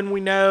Javelin,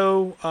 we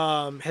know,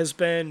 has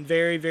been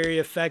very, very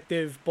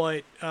effective,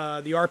 but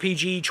the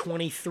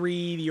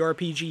RPG-23, the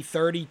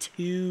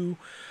RPG-32,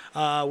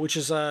 which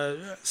is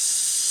a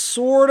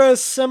sort of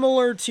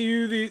similar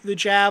to the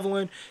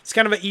Javelin. It's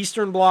kind of an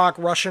Eastern Bloc,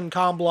 Russian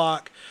comm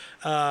bloc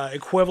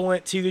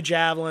equivalent to the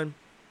Javelin.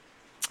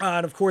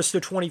 And, of course, the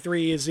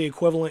 23 is the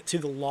equivalent to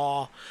the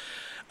Law.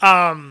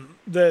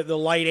 the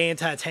light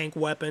anti-tank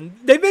weapon.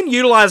 They've been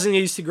utilizing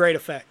these to great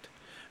effect.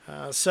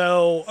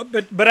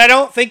 But I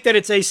don't think that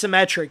it's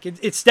asymmetric.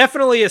 It's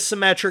definitely a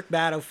symmetric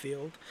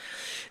battlefield.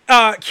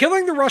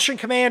 Killing the Russian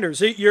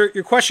commanders.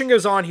 Your question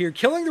goes on here.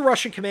 Killing the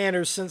Russian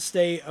commanders, since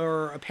they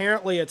are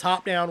apparently a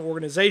top-down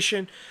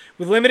organization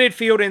with limited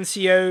field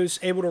NCOs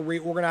able to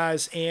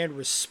reorganize and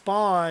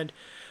respond.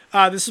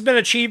 This has been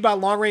achieved by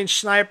long-range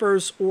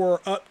snipers or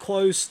up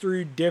close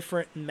through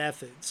different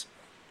methods.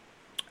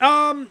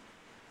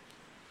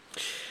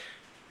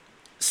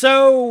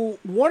 So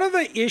one of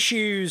the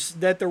issues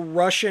that the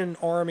Russian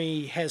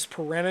army has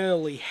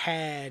perennially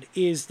had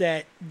is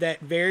that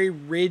very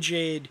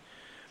rigid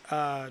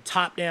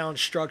top-down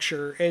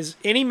structure. As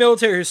any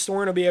military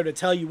historian will be able to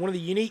tell you, one of the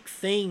unique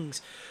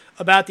things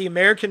about the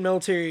American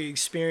military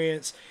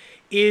experience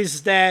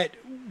is that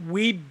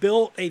we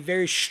built a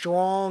very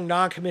strong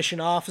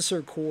non-commissioned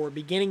officer corps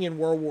beginning in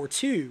World War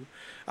II.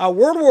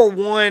 World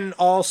War I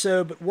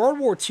also, but World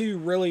War II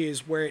really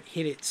is where it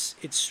hit its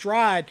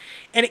stride,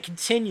 and it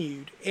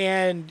continued.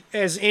 And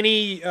as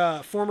any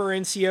former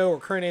NCO or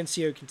current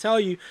NCO can tell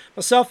you,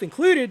 myself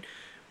included,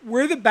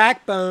 we're the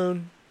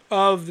backbone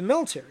of the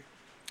military.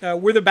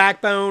 We're the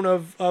backbone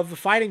of the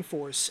fighting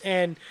force.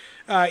 And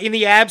in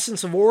the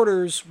absence of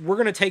orders, we're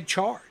going to take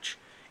charge.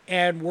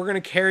 And we're going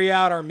to carry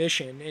out our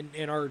mission.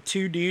 And our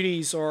two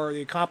duties are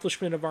the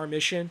accomplishment of our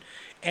mission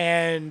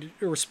and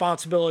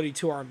responsibility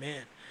to our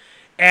men.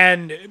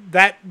 And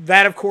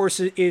that of course,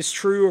 is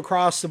true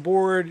across the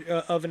board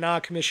of a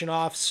non-commissioned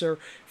officer,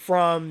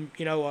 from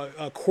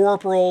a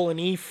corporal, an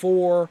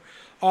E4,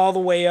 all the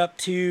way up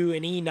to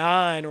an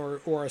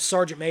E9 or a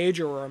sergeant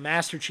major or a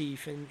master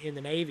chief in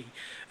the Navy.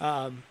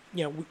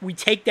 We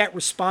take that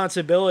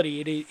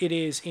responsibility. It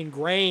is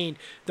ingrained.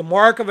 The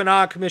mark of a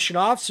non-commissioned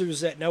officer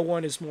is that no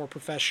one is more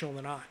professional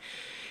than I.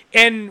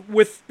 And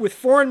with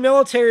foreign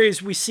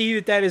militaries, we see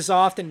that is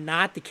often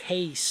not the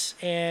case.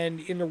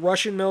 And in the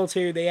Russian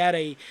military, they had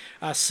a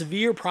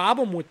severe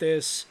problem with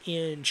this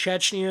in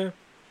Chechnya.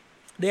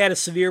 They had a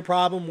severe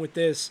problem with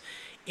this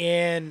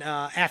in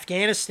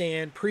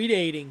Afghanistan,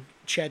 predating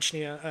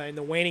Chechnya, in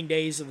the waning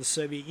days of the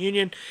Soviet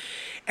Union.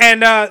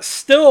 And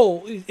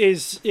still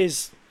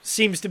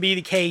seems to be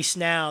the case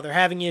now. They're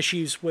having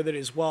issues with it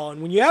as well.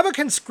 And when you have a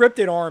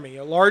conscripted army,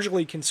 a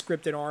largely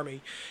conscripted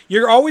army,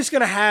 you're always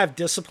going to have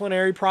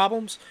disciplinary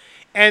problems.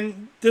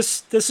 And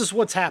this is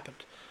what's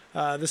happened.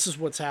 This is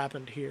what's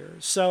happened here.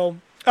 So,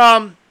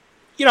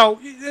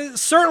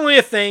 it's certainly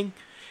a thing.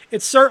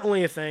 It's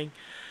certainly a thing.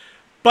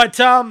 But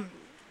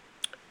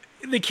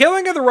the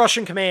killing of the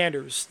Russian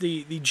commanders,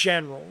 the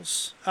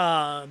generals,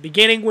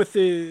 beginning with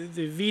the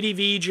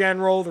VDV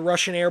general, the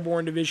Russian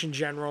Airborne Division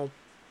general,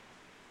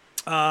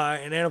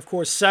 and then, of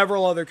course,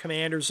 several other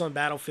commanders on the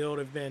battlefield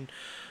have been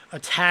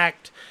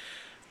attacked.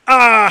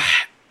 I'm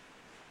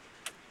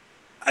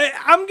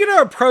going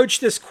to approach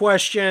this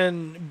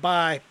question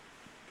by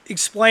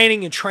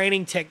explaining a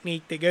training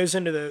technique that goes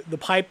into the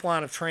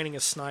pipeline of training a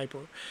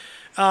sniper.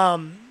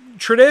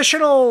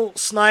 Traditional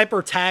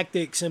sniper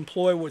tactics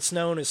employ what's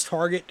known as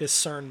target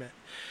discernment.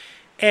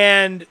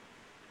 And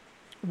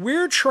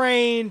we're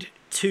trained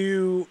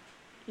to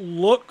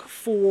look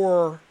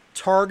for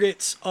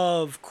targets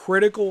of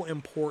critical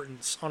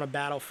importance on a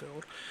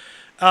battlefield.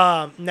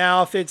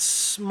 Now, if it's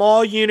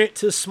small unit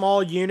to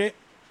small unit,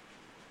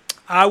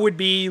 I would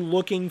be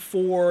looking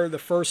for the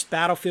first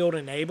battlefield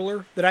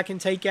enabler that I can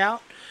take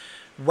out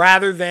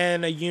rather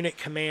than a unit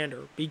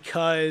commander,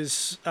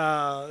 because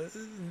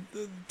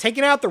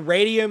taking out the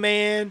radio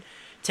man,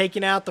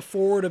 taking out the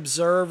forward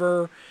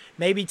observer,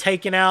 maybe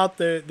taking out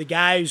the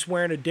guy who's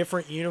wearing a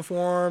different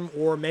uniform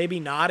or maybe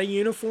not a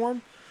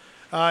uniform.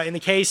 In the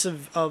case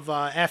of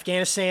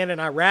Afghanistan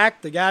and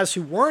Iraq, the guys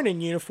who weren't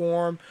in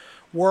uniform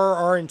were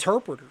our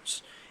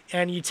interpreters.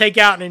 And you take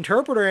out an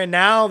interpreter, and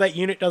now that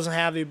unit doesn't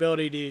have the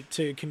ability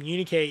to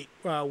communicate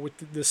with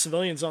the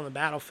civilians on the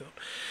battlefield.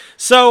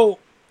 So,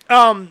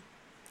 I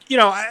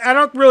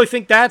don't really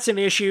think that's an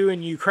issue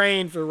in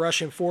Ukraine for the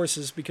Russian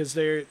forces, because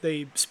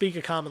they speak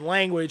a common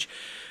language.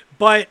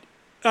 But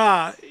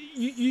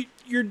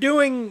you're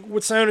doing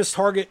what's known as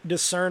target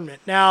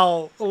discernment.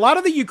 Now, a lot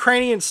of the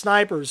Ukrainian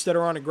snipers that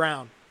are on the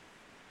ground,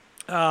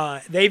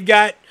 they've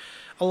got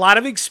a lot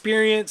of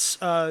experience.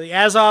 The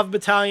Azov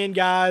battalion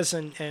guys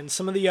and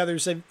some of the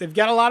others, they've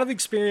got a lot of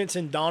experience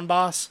in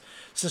Donbass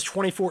since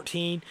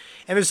 2014,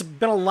 and there's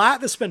been a lot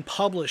that's been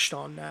published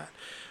on that.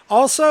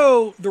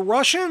 Also, the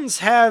Russians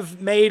have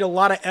made a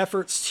lot of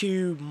efforts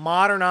to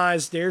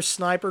modernize their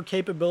sniper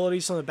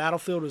capabilities on the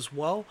battlefield as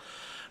well.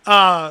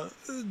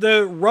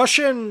 The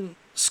Russian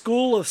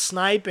school of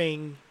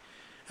sniping,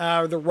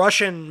 the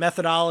Russian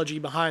methodology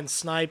behind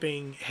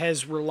sniping,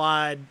 has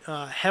relied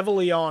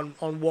heavily on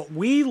what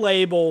we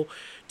label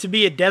to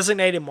be a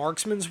designated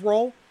marksman's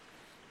role,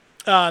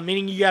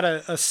 meaning you got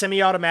a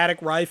semi-automatic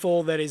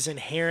rifle that is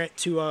inherent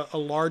to a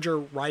larger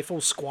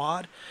rifle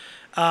squad,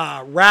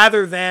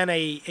 rather than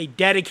a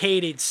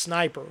dedicated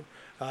sniper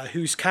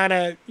who's kind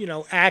of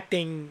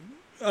acting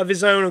of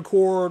his own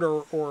accord,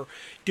 or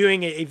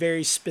doing a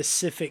very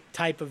specific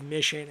type of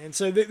mission. And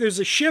so there's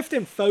a shift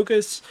in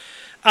focus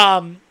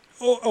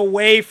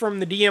away from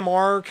the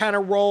DMR kind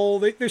of role.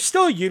 They're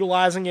still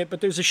utilizing it,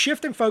 but there's a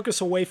shift in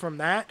focus away from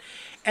that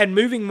and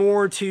moving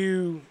more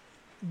to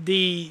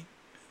the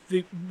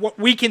what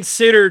we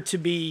consider to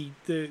be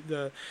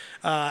the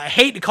I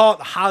hate to call it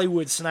the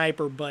Hollywood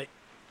sniper, but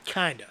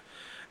kind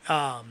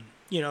of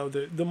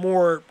the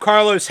more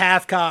Carlos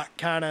Hathcock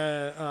kind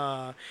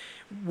of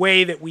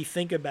way that we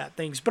think about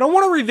things. But I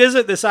want to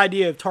revisit this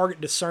idea of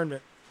target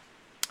discernment.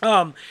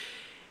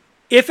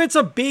 If it's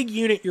a big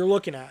unit you're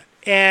looking at,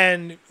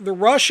 and the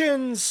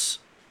Russians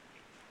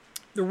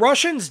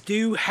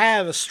do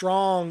have a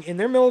strong, in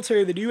their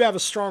military, they do have a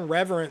strong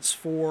reverence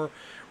for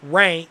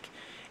rank.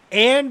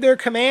 And their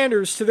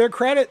commanders, to their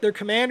credit, their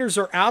commanders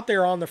are out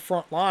there on the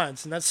front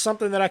lines. And that's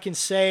something that I can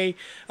say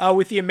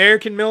with the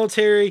American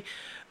military,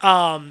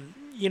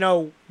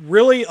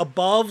 really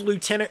above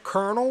lieutenant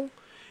colonel,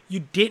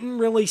 you didn't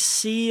really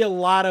see a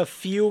lot of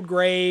field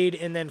grade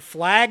and then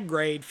flag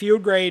grade.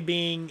 Field grade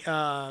being,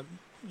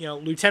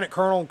 lieutenant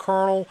colonel and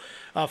colonel,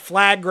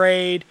 flag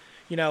grade,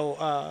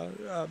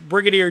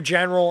 brigadier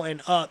general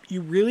and up.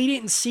 You really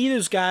didn't see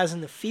those guys in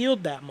the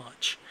field that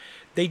much.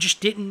 They just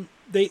didn't.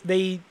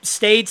 They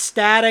stayed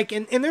static,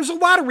 and there's a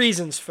lot of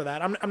reasons for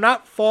that. I'm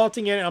not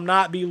faulting it. I'm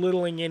not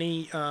belittling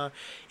any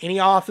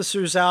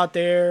officers out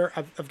there.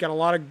 I've got a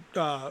lot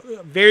of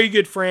very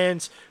good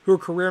friends who are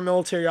career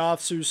military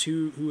officers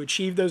who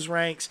achieve those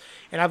ranks,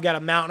 and I've got a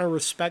mountain of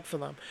respect for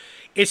them.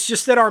 It's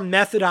just that our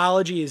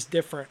methodology is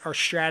different. Our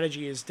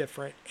strategy is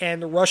different,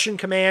 and the Russian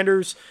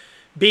commanders,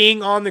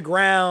 being on the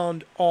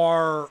ground,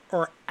 are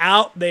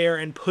out there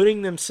and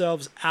putting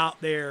themselves out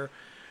there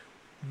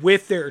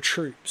with their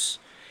troops.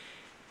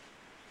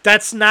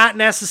 That's not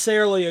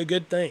necessarily a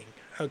good thing,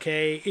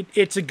 okay?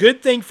 It's a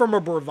good thing from a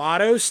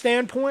bravado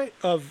standpoint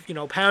of,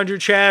 pound your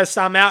chest,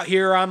 I'm out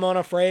here, I'm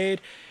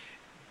unafraid.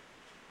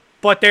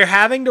 But they're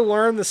having to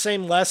learn the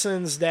same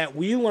lessons that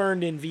we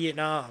learned in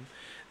Vietnam,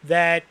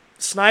 that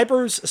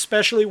snipers,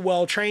 especially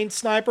well-trained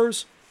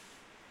snipers,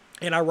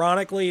 and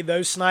ironically,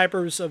 those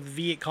snipers of the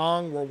Viet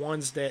Cong were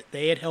ones that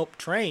they had helped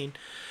train,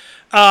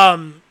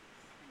 they're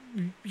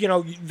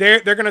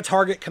going to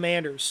target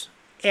commanders.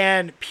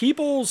 And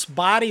people's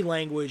body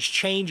language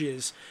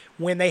changes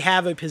when they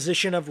have a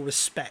position of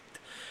respect,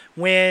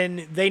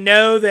 when they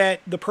know that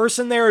the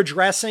person they're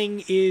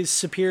addressing is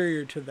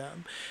superior to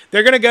them.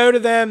 They're going to go to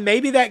them.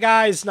 Maybe that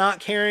guy is not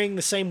carrying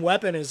the same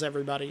weapon as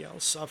everybody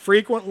else.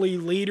 Frequently,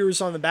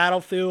 leaders on the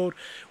battlefield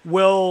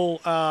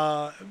will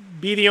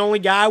be the only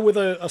guy with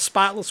a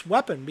spotless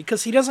weapon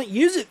because he doesn't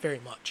use it very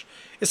much.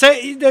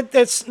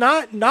 That's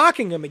not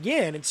knocking him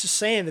again. It's just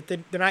saying that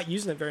they're not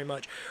using it very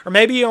much. Or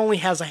maybe he only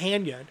has a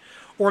handgun.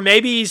 Or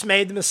maybe he's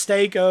made the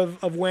mistake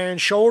of wearing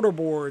shoulder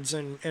boards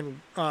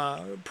and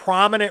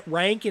prominent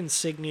rank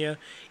insignia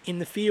in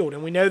the field.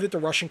 And we know that the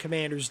Russian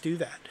commanders do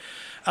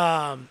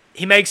that.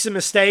 He makes a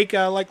mistake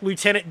like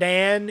Lieutenant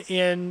Dan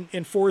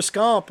in Forrest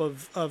Gump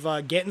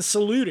of getting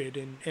saluted.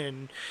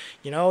 And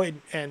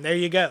there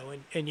you go.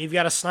 And you've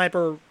got a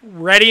sniper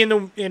ready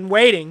in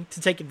waiting to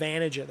take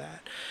advantage of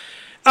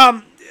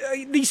that.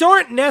 These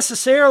aren't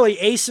necessarily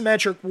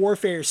asymmetric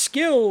warfare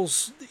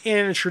skills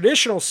in a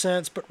traditional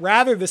sense, but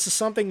rather this is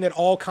something that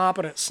all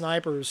competent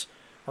snipers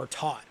are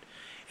taught,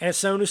 and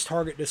it's known as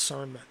target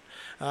discernment.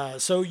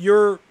 So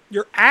you're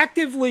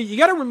actively, you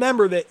got to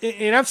remember that,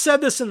 and I've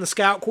said this in the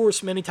scout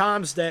course many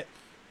times, that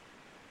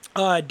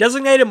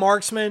designated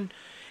marksman,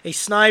 a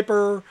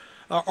sniper,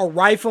 a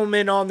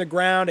rifleman on the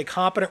ground, a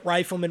competent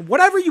rifleman,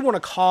 whatever you want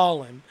to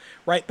call him,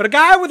 right? But a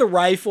guy with a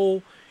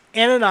rifle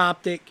and an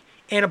optic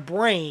and a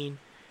brain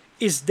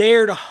is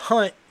there to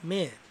hunt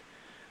men.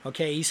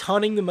 Okay, he's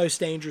hunting the most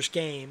dangerous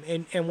game.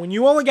 And when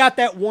you only got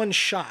that one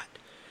shot,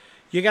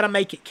 you got to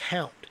make it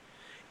count.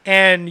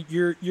 And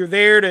you're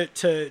there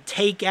to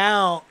take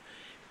out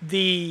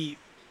the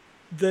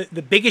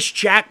biggest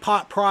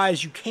jackpot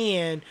prize you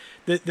can,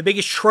 the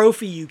biggest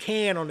trophy you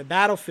can on the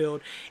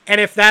battlefield.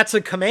 And if that's a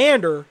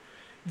commander,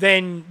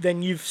 then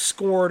you've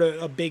scored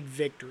a big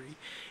victory.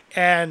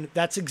 And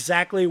that's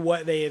exactly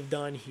what they have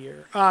done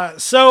here.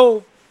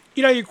 So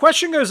your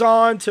question goes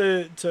on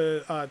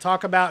to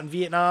talk about in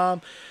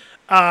Vietnam.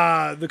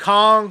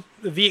 The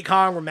Viet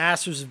Cong were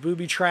masters of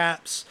booby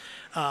traps,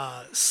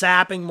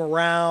 sapping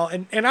morale.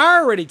 And I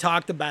already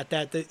talked about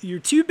that your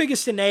two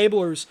biggest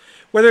enablers,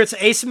 whether it's an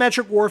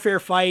asymmetric warfare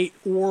fight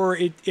or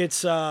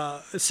it's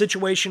a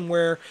situation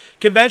where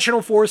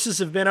conventional forces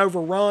have been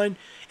overrun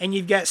and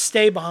you've got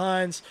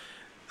stay-behinds,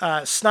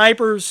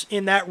 snipers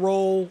in that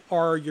role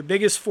are your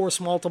biggest force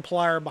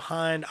multiplier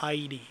behind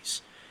IEDs.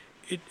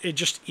 It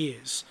just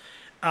is.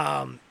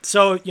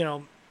 So,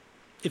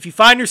 if you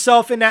find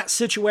yourself in that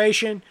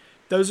situation,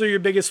 those are your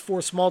biggest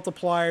force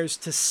multipliers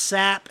to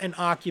sap an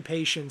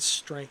occupation's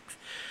strength.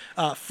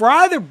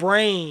 Fry the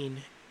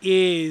Brain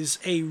is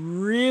a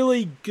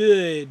really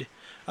good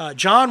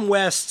John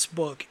West's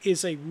book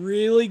is a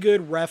really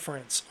good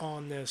reference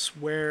on this,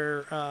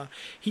 where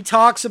he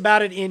talks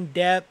about it in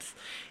depth.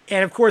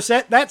 And of course,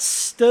 that's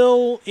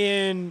still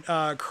in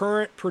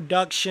current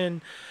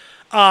production.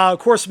 Of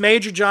course,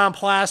 Major John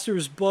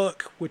Plaster's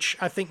book, which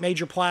I think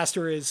Major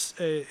Plaster is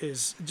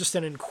just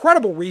an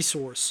incredible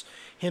resource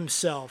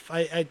himself.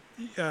 What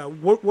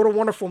a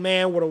wonderful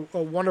man! What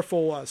a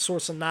wonderful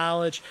source of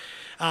knowledge.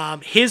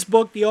 His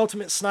book, The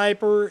Ultimate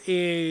Sniper,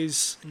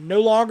 is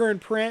no longer in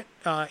print.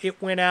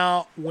 It went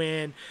out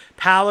when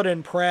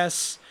Paladin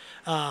Press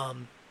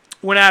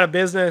went out of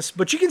business,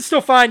 but you can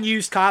still find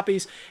used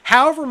copies.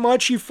 However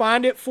much you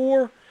find it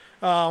for,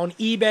 on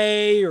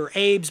eBay or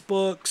Abe's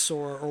Books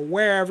or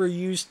wherever,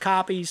 used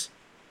copies,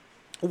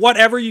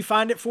 whatever you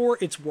find it for,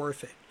 it's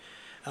worth it.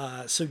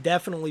 So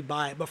definitely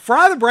buy it. But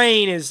Fry the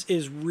Brain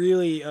is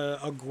really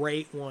a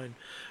great one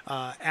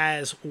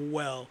as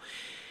well.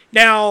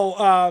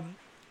 Now,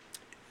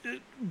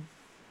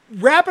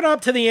 wrapping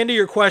up to the end of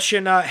your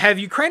question, have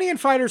Ukrainian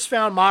fighters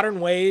found modern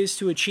ways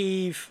to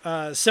achieve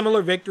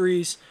similar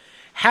victories?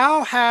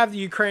 How have the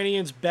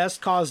Ukrainians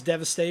best caused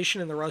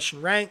devastation in the Russian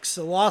ranks,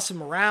 the loss of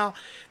morale?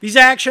 These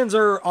actions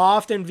are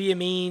often via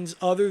means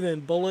other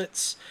than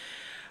bullets.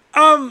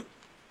 Well,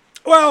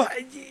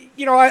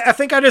 I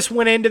think I just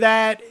went into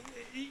that.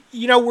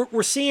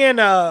 We're seeing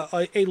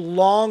a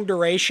long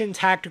duration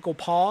tactical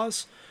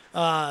pause.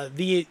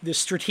 The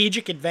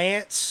strategic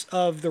advance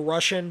of the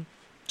Russian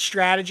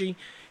strategy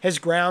has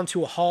ground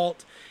to a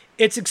halt.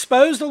 It's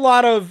exposed a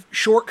lot of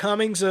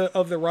shortcomings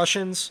of the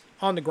Russians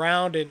on the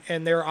ground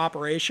and their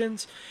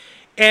operations,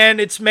 and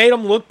it's made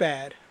them look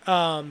bad.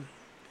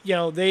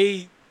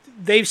 They've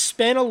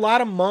spent a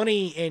lot of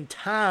money and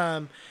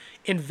time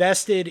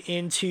invested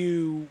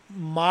into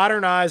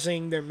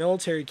modernizing their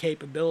military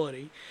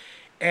capability,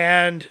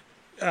 and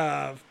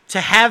to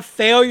have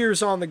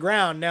failures on the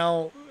ground.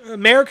 Now,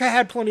 America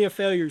had plenty of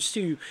failures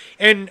too,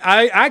 and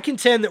I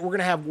contend that we're going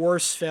to have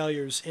worse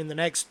failures in the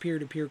next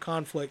peer-to-peer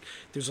conflict.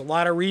 There's a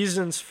lot of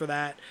reasons for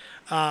that.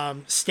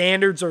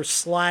 Standards are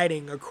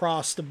sliding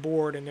across the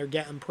board, and they're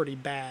getting pretty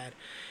bad.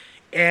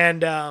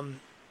 And,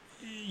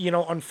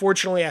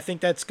 unfortunately, I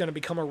think that's going to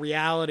become a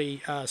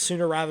reality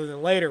sooner rather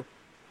than later.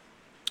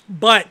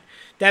 But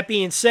that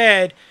being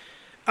said,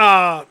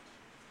 there's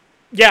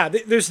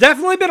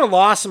definitely been a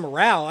loss of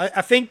morale.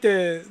 I think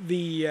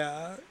the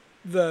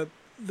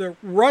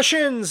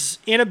Russians'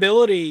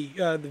 inability,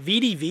 the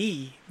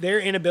VDV, their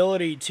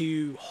inability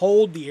to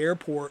hold the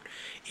airport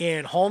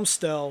in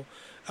Homestel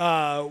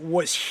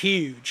was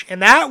huge,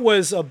 and that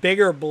was a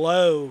bigger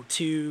blow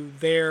to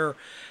their.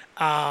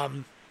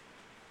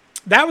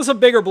 That was a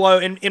bigger blow,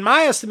 in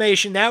my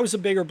estimation. That was a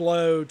bigger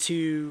blow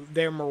to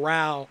their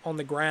morale on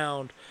the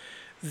ground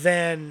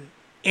than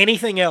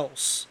anything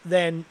else,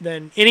 than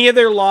any of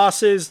their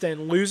losses,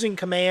 than losing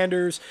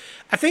commanders.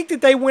 I think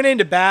that they went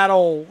into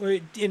battle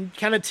in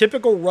kind of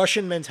typical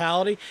Russian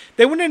mentality.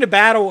 They went into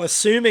battle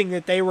assuming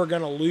that they were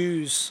going to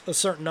lose a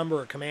certain number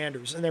of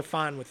commanders, and they're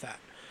fine with that.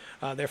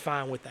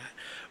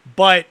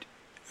 But,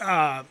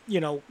 the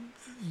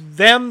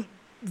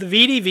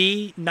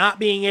VDV not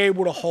being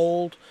able to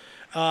hold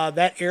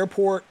that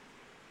airport,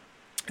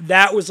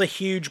 that was a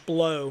huge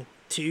blow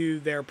to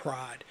their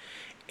pride.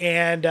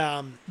 And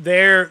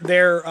their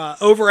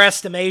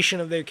overestimation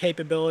of their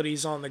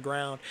capabilities on the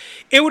ground.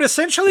 It would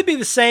essentially be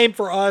the same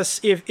for us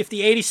if the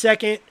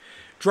 82nd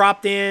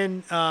dropped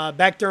in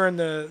back during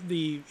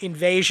the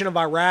invasion of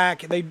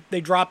Iraq.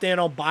 They dropped in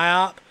on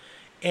Biop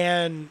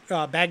and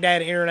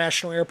Baghdad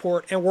International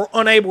Airport, and were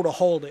unable to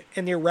hold it.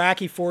 And the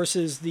Iraqi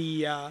forces,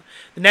 the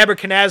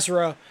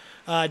Nebuchadnezzar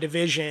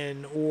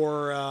division,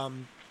 or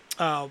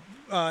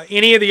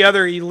any of the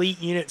other elite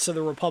units of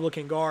the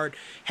Republican Guard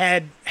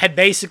had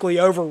basically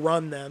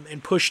overrun them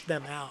and pushed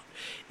them out.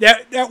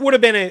 That would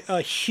have been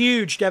a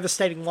huge,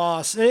 devastating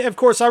loss. And of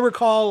course, I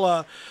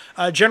recall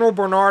General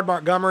Bernard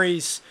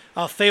Montgomery's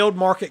failed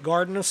Market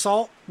Garden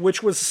assault,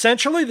 which was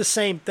essentially the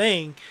same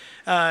thing,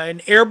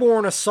 an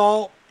airborne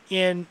assault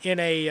in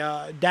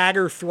a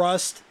dagger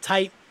thrust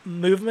type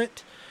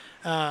movement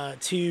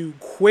to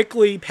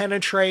quickly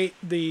penetrate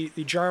the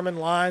German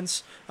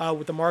lines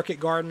with the Market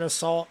Garden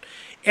assault.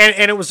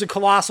 And it was a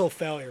colossal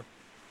failure.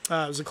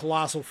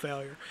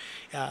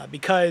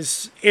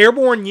 Because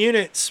airborne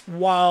units,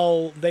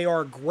 while they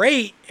are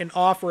great and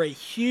offer a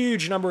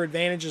huge number of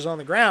advantages on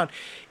the ground,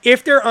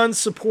 if they're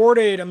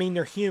unsupported,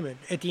 they're human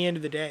at the end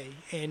of the day.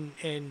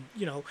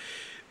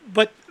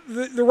 But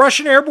the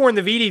Russian Airborne,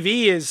 the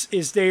VDV,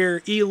 is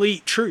their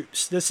elite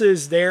troops. This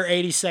is their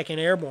 82nd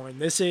Airborne.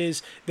 This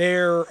is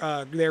their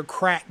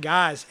crack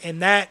guys.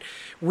 And that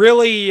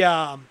really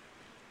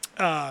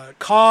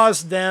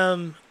caused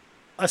them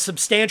a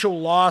substantial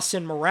loss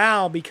in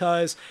morale,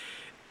 because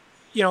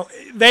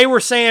they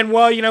were saying,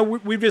 well,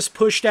 we've just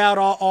pushed out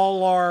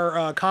all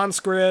our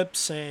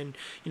conscripts, and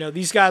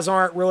these guys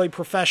aren't really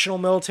professional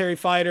military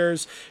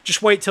fighters.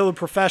 Just wait till the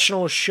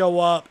professionals show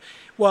up.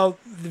 Well,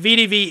 the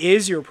VDV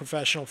is your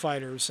professional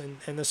fighters,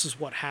 and this is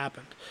what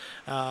happened.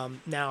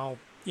 Now,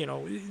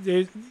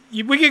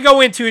 we could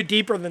go into it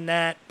deeper than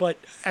that, but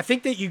I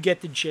think that you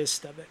get the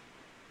gist of it.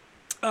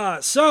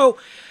 So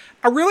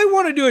I really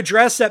wanted to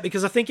address that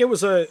because I think it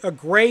was a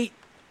great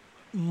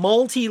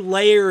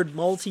multi-layered,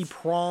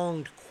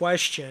 multi-pronged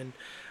question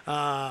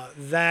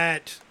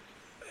that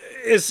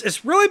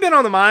it's really been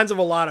on the minds of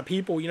a lot of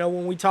people.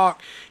 When we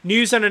talk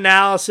news and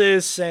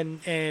analysis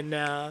and kind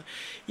of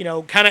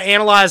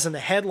analyzing the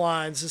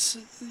headlines,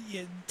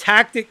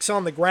 tactics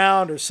on the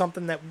ground are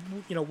something that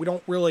we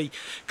don't really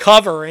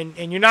cover,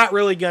 and you're not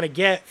really going to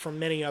get from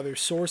many other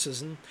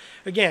sources. And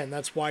again,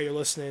 that's why you're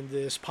listening to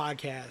this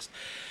podcast.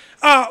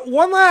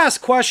 One last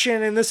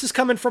question, and this is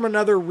coming from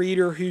another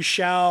reader who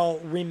shall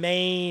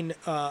remain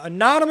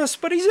anonymous,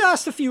 but he's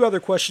asked a few other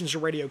questions to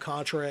Radio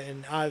Contra,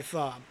 and I've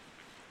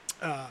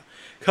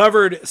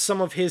covered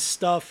some of his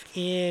stuff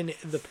in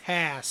the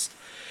past.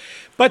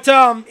 But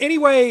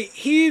anyway,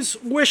 he's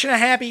wishing a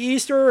happy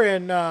Easter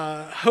and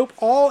hope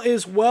all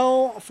is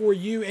well for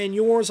you and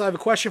yours. I have a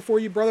question for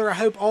you, brother. I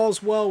hope all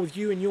is well with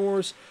you and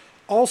yours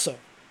also.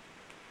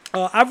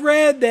 I've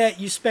read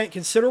that you spent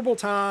considerable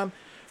time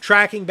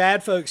tracking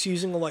bad folks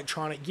using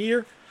electronic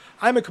gear.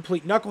 I'm a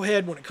complete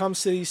knucklehead when it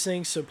comes to these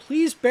things, so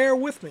please bear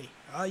with me.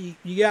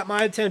 You got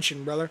my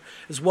attention, brother,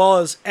 as well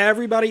as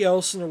everybody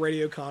else in the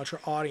Radio Contra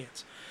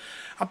audience.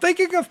 I'm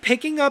thinking of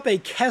picking up a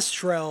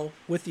Kestrel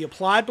with the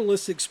Applied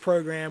Ballistics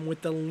program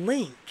with the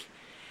link,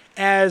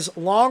 as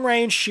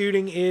long-range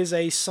shooting is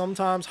a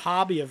sometimes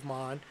hobby of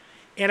mine,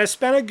 and I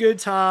spent a good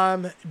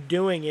time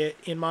doing it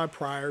in my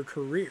prior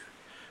career.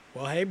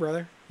 Well, hey,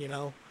 brother,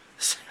 good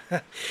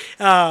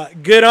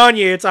on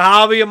you. It's a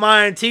hobby of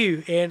mine,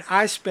 too, and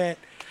I spent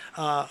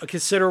a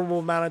considerable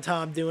amount of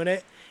time doing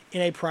it in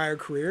a prior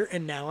career,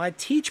 and now I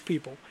teach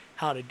people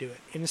how to do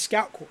it in the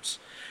scout course.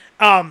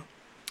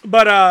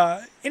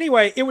 But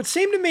anyway, it would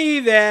seem to me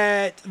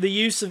that the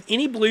use of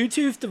any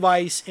Bluetooth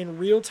device in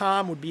real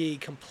time would be a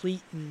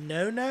complete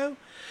no-no.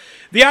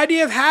 The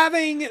idea of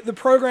having the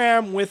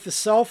program with the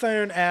cell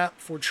phone app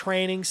for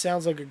training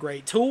sounds like a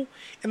great tool,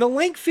 and the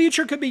link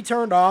feature could be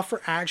turned off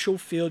for actual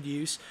field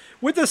use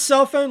with the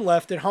cell phone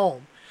left at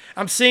home.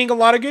 I'm seeing a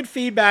lot of good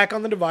feedback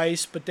on the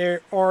device, but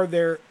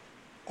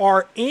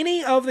are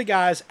any of the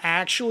guys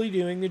actually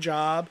doing the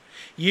job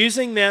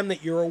using them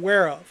that you're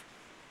aware of?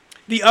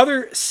 The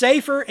other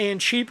safer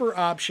and cheaper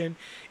option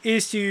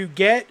is to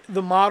get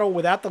the model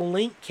without the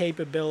link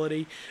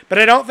capability, but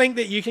I don't think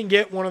that you can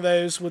get one of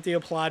those with the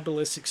Applied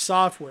Ballistics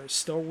software.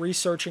 Still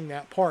researching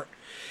that part.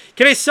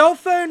 Can a cell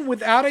phone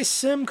without a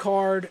SIM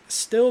card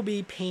still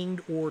be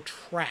pinged or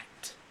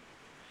tracked?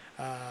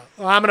 I'm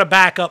going to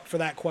back up for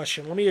that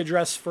question. Let me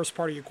address the first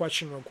part of your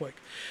question real quick.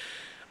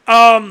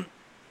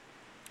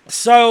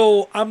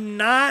 So I'm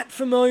not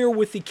familiar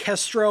with the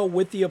Kestrel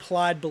with the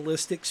Applied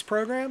Ballistics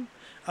program.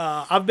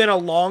 I've been a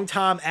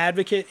long-time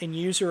advocate and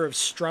user of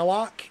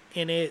Strelok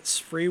in its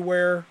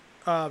freeware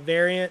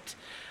variant.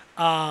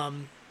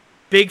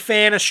 Big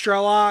fan of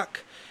Strelok.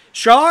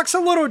 Strelok's a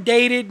little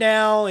dated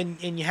now,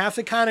 and you have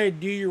to kind of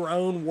do your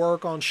own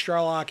work on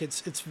Strelok.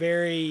 It's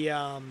very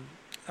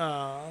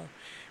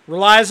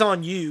relies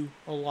on you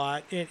a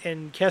lot,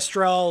 and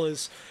Kestrel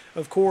is,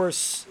 of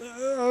course,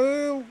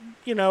 a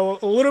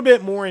little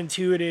bit more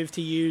intuitive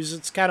to use.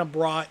 It's kind of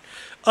brought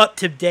up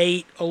to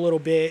date a little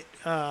bit.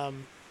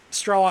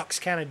 Strelok's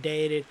kind of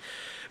dated.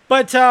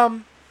 But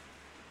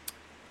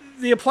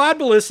the Applied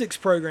Ballistics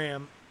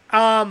program,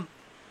 what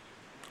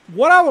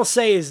I will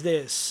say is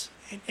this,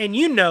 and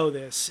you know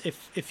this,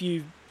 if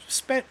you've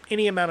spent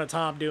any amount of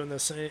time doing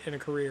this in a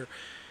career,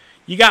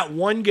 you got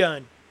one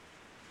gun,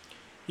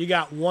 you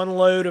got one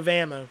load of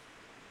ammo,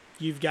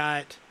 you've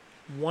got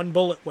one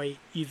bullet weight,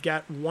 you've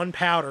got one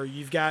powder,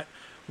 you've got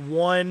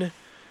one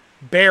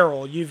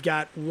barrel, you've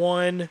got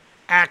one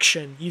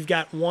action, you've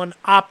got one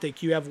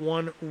optic, you have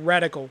one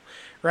reticle,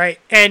 right?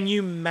 And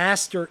you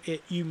master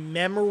it. You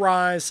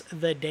memorize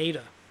the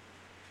data.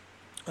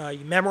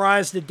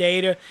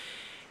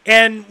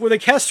 And with a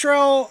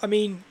Kestrel, I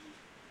mean,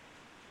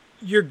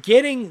 you're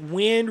getting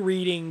wind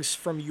readings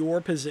from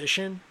your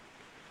position,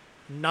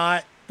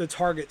 not the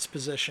target's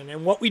position.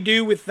 And what we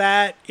do with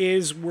that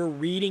is we're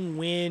reading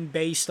wind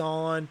based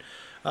on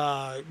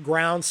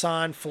ground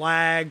sign,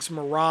 flags,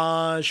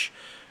 mirage,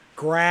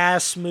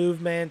 grass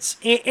movements,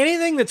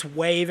 anything that's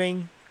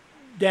waving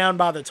down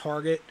by the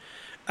target.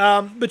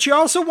 But you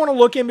also want to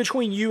look in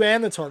between you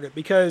and the target,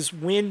 because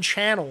wind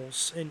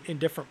channels in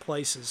different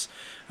places.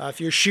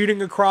 If you're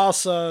shooting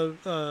across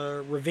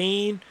a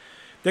ravine,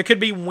 there could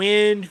be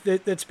wind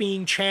that's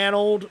being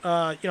channeled.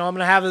 I'm going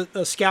to have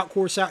a scout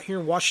course out here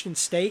in Washington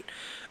State,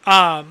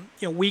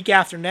 week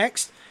after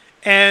next.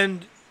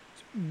 And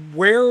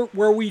where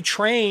we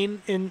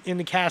train in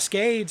the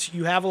Cascades,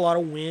 you have a lot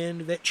of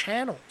wind that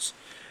channels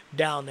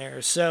down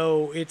there.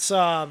 So it's, these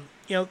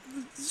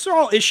are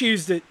all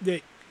issues that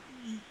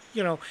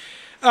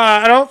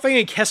I don't think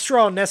a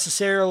Kestrel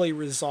necessarily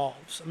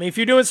resolves. I mean, if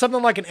you're doing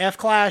something like an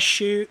F-class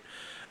shoot,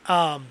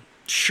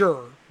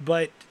 sure.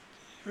 But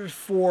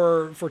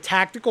for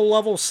tactical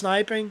level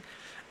sniping,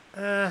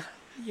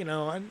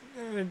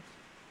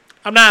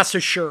 I'm not so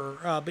sure,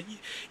 but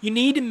you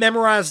need to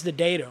memorize the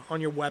data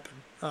on your weapon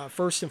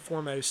first and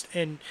foremost,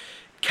 and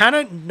kind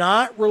of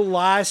not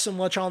rely so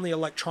much on the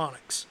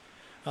electronics.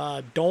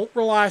 Don't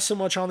rely so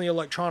much on the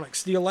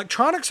electronics. The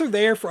electronics are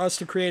there for us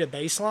to create a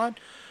baseline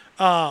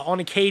on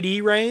a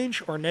KD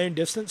range or known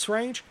distance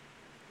range,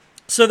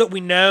 so that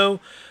we know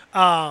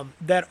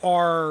that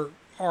our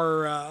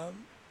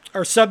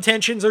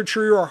subtensions are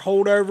true, our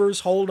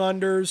holdovers, hold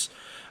unders,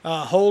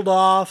 hold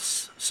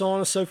offs, so on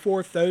and so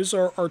forth. Those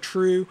are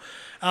true.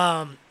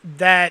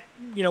 That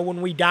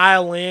when we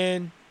dial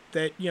in,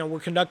 that we're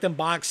conducting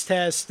box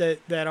tests,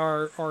 that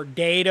our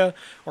data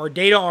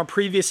on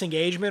previous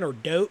engagement or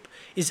dope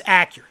is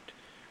accurate,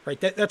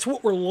 right? That's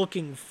what we're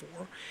looking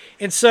for,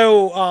 and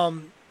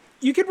so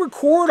you could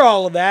record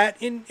all of that.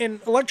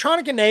 In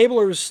electronic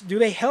enablers, do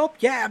they help?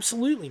 Yeah,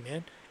 absolutely,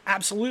 man,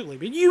 absolutely.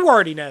 But you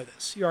already know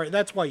this.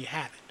 That's why you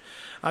have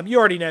it. You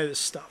already know this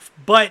stuff.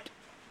 But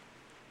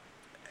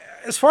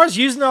as far as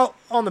using it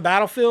on the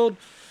battlefield,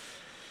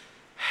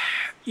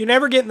 you're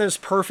never getting those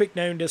perfect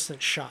known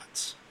distance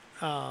shots.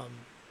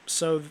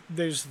 So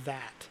there's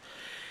that.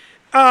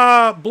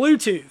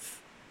 Bluetooth.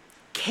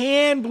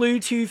 Can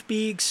Bluetooth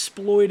be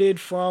exploited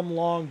from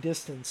long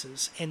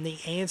distances? And the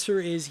answer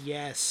is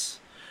yes.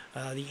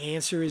 The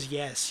answer is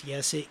yes.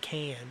 Yes, it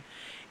can.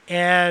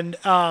 And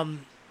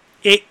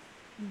it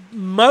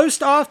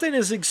most often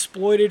is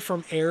exploited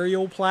from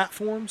aerial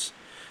platforms.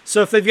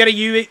 So if they've got a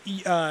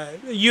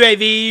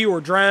UAV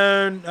or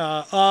drone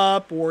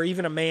up, or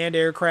even a manned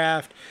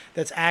aircraft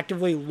that's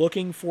actively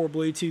looking for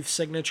Bluetooth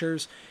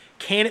signatures,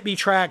 can it be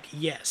tracked?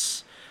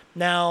 Yes.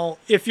 Now,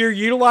 if you're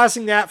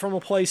utilizing that from a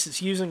place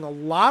that's using a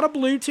lot of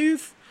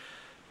Bluetooth,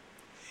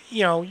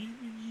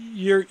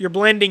 you're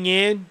blending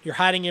in, you're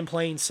hiding in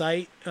plain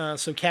sight.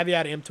 So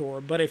caveat emptor.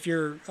 But if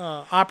you're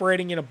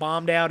operating in a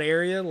bombed out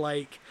area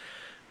like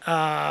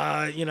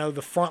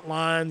the front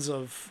lines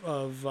of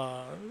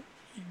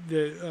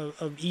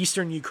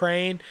eastern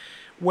Ukraine,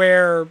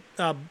 where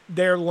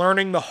they're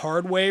learning the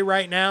hard way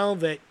right now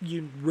that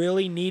you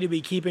really need to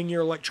be keeping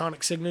your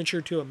electronic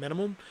signature to a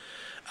minimum,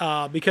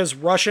 because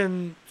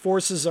Russian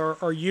forces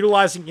are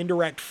utilizing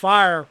indirect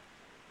fire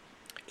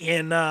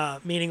in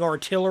meaning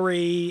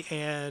artillery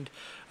and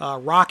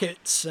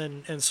rockets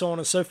and so on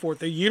and so forth.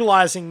 They're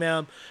utilizing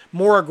them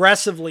more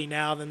aggressively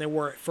now than they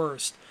were at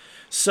first.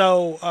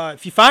 So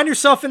if you find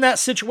yourself in that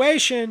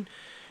situation,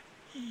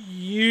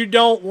 you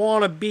don't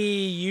want to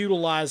be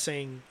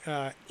utilizing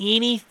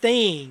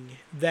anything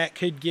that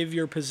could give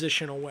your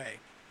position away.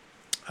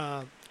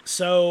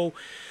 So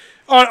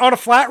on a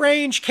flat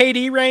range,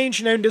 KD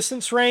range, known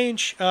distance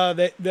range,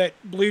 that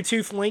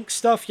Bluetooth link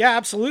stuff, yeah,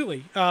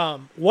 absolutely.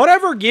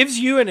 Whatever gives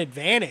you an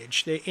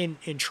advantage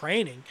in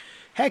training,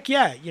 heck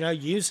yeah,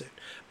 use it.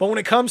 But when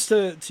it comes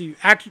to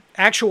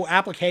actual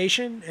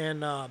application and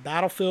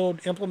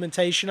battlefield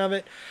implementation of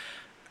it,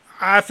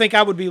 I think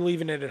I would be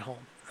leaving it at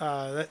home.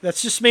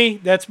 That's just me.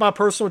 That's my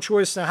personal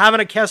choice. Now,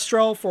 having a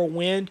Kestrel for a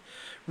wind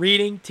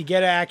reading to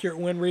get an accurate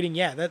wind reading,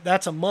 yeah,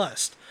 that's a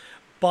must.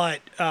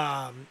 But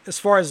as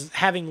far as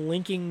having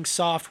linking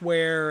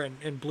software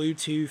and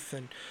Bluetooth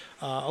and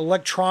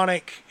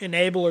electronic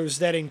enablers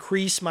that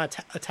increase my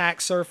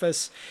attack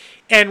surface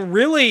and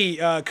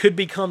really could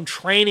become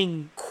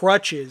training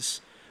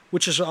crutches,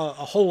 which is a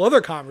whole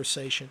other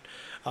conversation,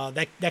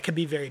 that could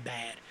be very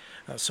bad.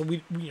 So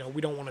we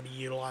don't want to be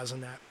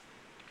utilizing that.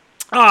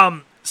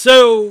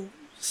 So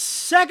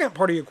second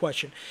part of your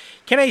question,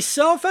 can a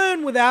cell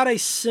phone without a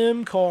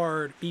SIM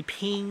card be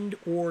pinged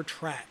or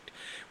tracked?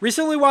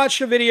 Recently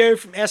watched a video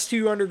from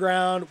S2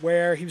 Underground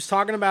where he was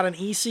talking about an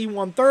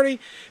EC-130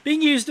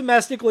 being used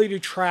domestically to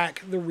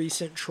track the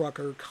recent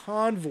trucker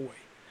convoy.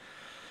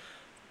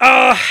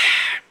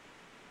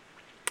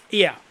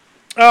 Yeah.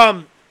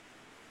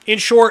 In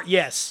short,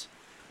 yes.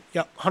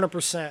 Yep,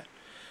 100%.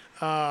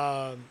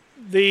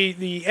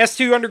 The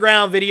S2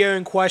 Underground video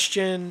in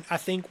question, I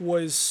think,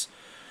 was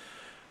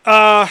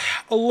a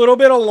little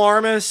bit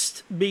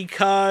alarmist,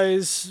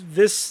 because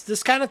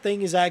this kind of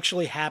thing is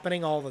actually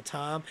happening all the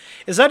time.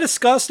 As I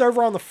discussed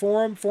over on the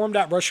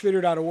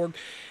forum.rushvideo.org,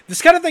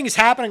 this kind of thing is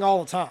happening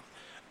all the time.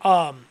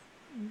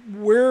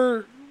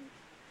 When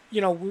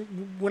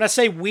I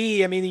say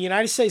we, I mean the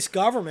United States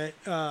government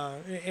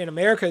in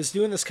America is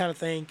doing this kind of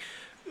thing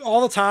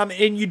all the time,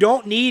 and you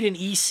don't need an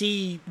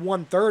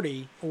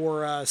EC-130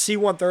 or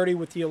C-130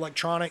 with the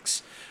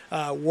electronics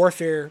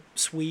warfare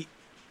suite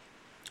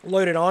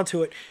loaded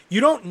onto it.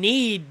 You don't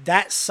need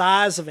that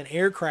size of an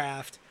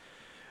aircraft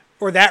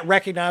or that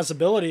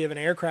recognizability of an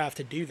aircraft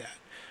to do that.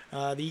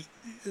 The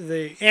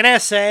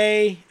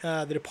NSA,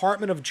 the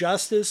Department of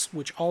Justice,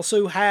 which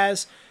also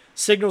has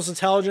signals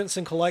intelligence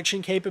and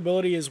collection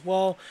capability as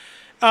well,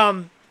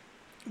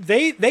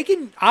 they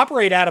can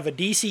operate out of a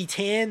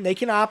DC-10. They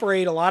can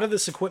operate a lot of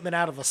this equipment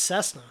out of a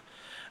Cessna,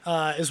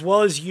 as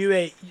well as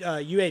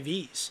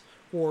UAVs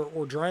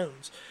or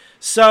drones.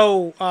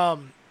 So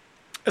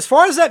As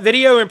far as that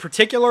video in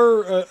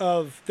particular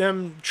of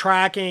them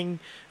tracking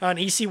an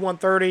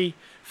EC-130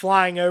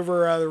 flying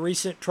over the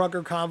recent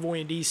trucker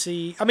convoy in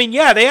D.C., I mean,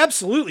 yeah, they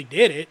absolutely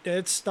did it.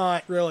 It's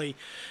not really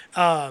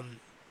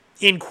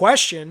in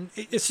question.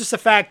 It's just the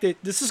fact that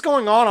this is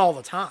going on all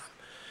the time.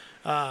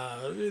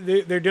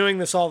 They're doing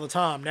this all the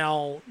time.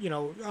 Now,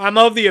 I'm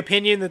of the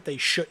opinion that they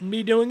shouldn't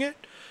be doing it.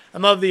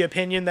 I'm of the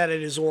opinion that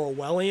it is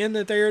Orwellian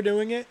that they are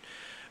doing it.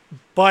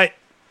 But,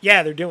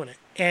 yeah, they're doing it.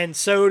 And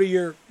so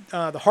to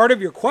the heart of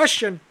your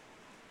question,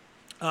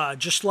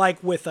 just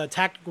like with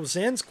Tactical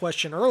Zen's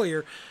question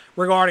earlier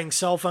regarding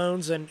cell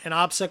phones and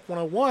OPSEC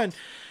 101,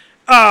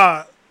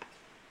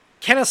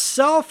 can a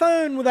cell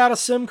phone without a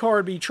SIM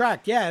card be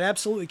tracked? Yeah, it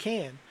absolutely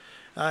can.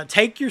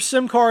 Take your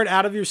SIM card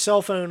out of your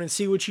cell phone and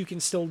see what you can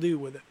still do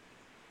with it,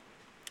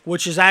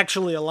 which is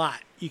actually a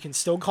lot. You can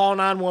still call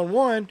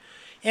 911,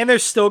 and they're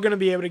still going to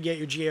be able to get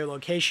your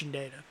geolocation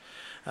data.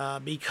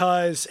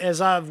 Because as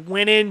I've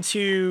went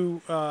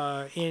into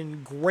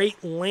in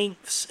great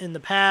lengths in the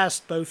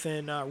past, both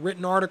in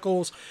written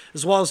articles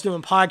as well as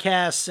doing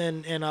podcasts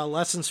and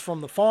lessons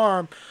from the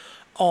farm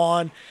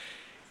on,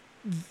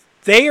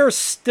 they are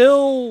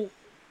still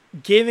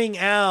giving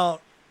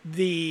out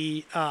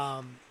the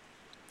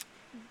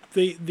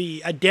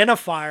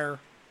identifier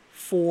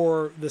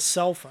for the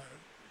cell phone.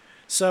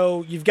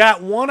 So you've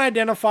got one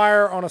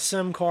identifier on a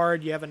SIM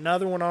card, you have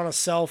another one on a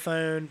cell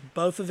phone.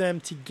 Both of them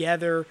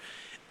together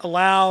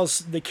allows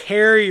the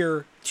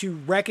carrier to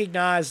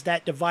recognize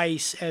that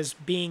device as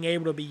being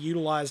able to be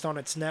utilized on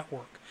its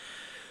network.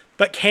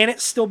 But can it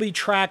still be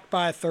tracked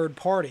by a third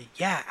party?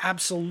 Yeah,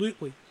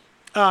 absolutely.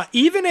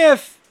 Even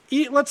if,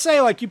 let's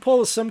say, like you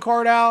pull a SIM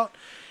card out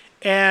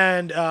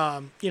and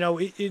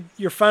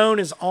your phone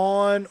is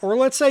on, or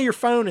let's say your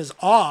phone is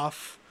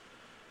off,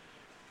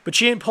 but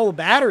you didn't pull the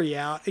battery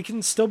out, it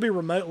can still be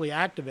remotely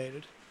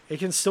activated. It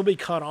can still be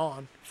cut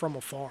on from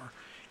afar.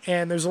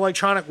 And there's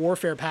electronic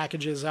warfare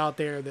packages out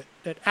there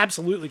that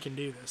absolutely can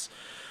do this.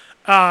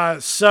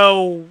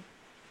 So,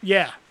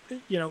 yeah,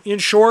 in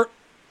short,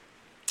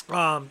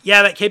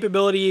 that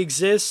capability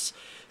exists.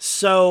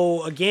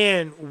 So,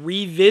 again,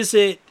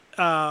 revisit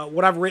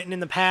what I've written in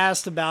the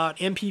past about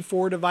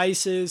MP4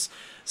 devices,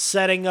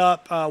 setting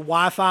up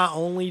Wi-Fi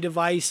only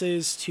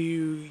devices to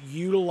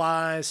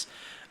utilize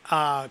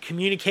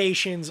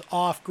communications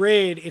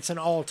off-grid. It's an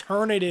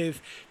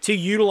alternative to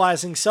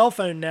utilizing cell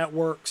phone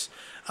networks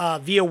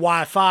via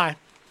Wi-Fi,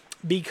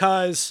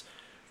 because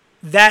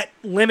that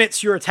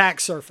limits your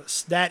attack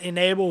surface. That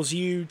enables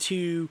you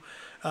to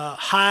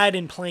hide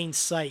in plain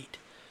sight,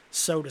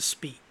 so to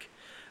speak.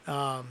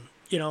 So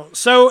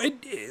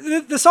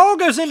this all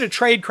goes into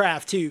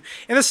tradecraft too,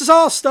 and this is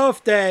all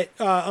stuff that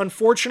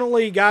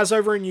unfortunately guys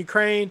over in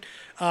Ukraine,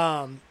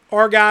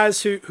 are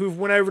guys who've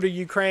went over to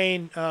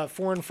Ukraine,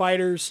 foreign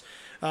fighters,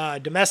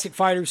 domestic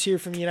fighters here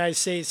from the United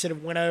States that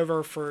have went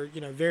over for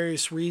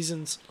various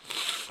reasons.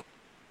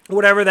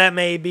 Whatever that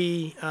may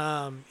be,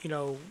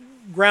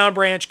 ground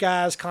branch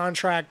guys,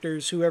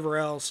 contractors, whoever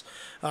else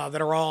that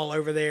are all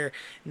over there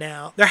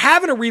now. They're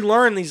having to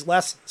relearn these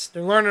lessons.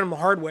 They're learning them the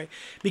hard way.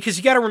 Because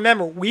you got to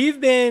remember, we've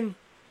been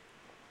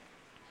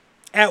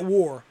at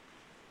war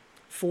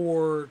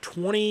for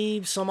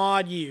 20 some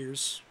odd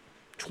years,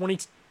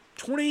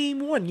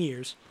 21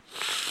 years,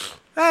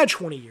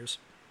 20 years,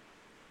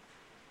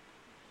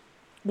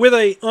 with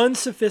an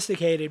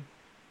unsophisticated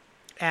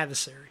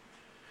adversary,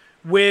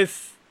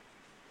 with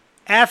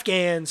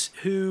Afghans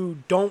who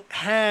don't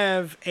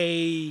have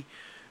a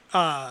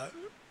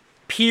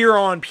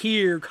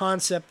peer-on-peer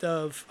concept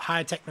of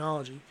high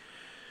technology.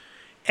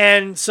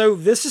 And so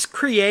this has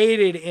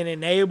created and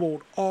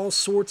enabled all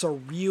sorts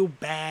of real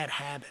bad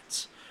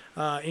habits,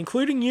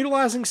 including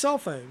utilizing cell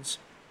phones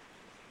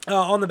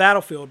on the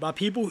battlefield by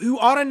people who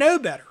ought to know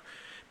better,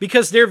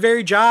 because their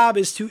very job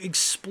is to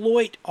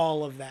exploit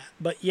all of that.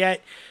 But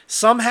yet,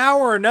 somehow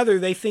or another,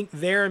 they think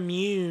they're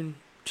immune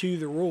to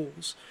the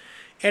rules.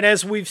 And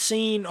as we've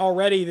seen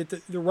already, that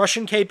the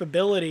Russian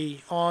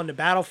capability on the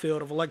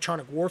battlefield of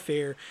electronic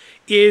warfare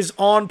is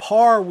on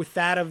par with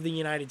that of the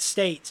United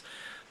States,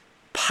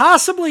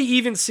 possibly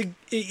even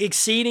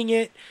exceeding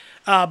it.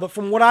 But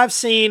from what I've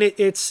seen,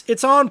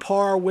 it's on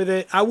par with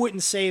it. I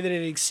wouldn't say that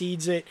it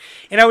exceeds it.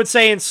 And I would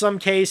say in some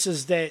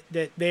cases that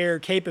their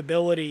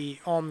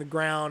capability on the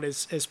ground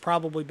has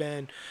probably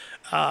been,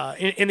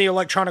 in the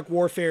electronic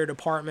warfare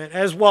department,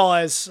 as well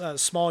as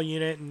small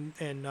unit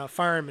and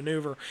fire and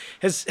maneuver,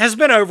 has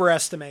been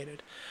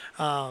overestimated.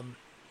 Of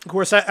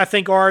course, I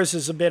think ours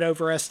is a bit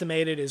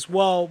overestimated as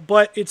well,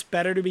 but it's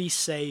better to be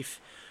safe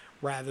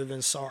rather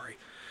than sorry.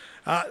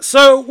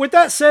 So with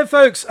that said,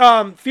 folks,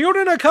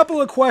 fielding a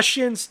couple of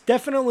questions.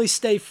 Definitely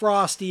stay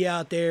frosty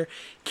out there.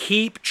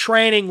 Keep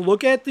training.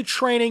 Look at the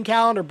training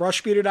calendar,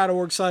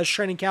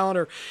 brushbeater.org/training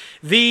calendar.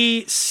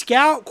 The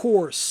scout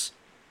course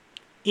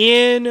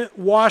in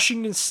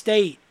Washington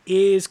State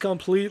is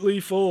completely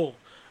full.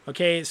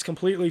 Okay, it's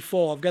completely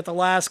full. I've got the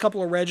last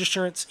couple of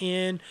registrants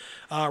in.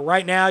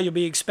 Right now, you'll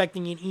be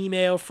expecting an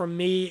email from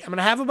me. I'm going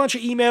to have a bunch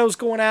of emails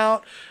going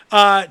out.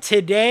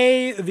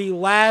 Today, the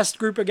last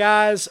group of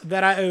guys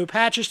that I owe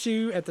patches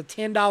to at the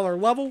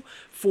 $10 level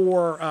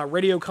for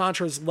Radio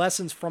Contra's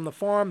Lessons from the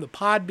Farm, the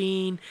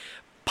Podbean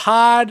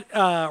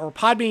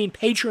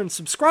patron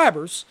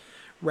subscribers,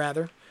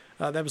 rather.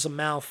 That was a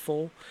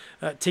mouthful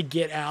to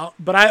get out.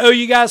 But I owe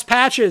you guys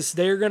patches.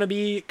 They're going to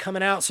be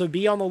coming out, so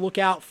be on the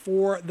lookout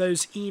for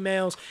those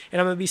emails.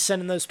 And I'm going to be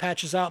sending those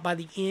patches out by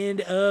the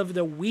end of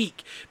the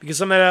week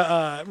because I'm going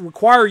to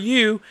require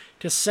you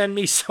to send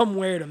me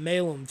somewhere to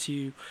mail them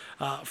to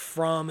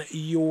from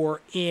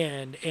your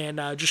end. And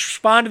just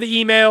respond to the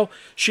email,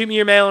 shoot me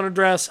your mailing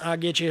address, I'll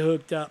get you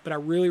hooked up. But I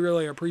really,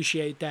 really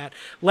appreciate that.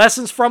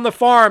 Lessons from the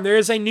Farm. There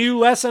is a new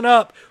lesson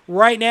up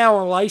right now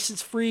on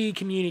license-free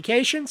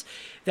communications.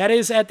 That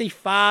is at the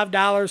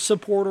 $5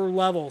 supporter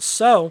level.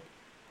 So,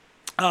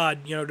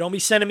 don't be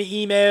sending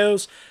me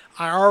emails.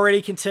 I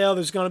already can tell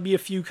there's going to be a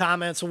few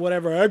comments or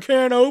whatever. I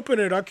can't open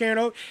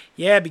it.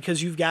 Yeah,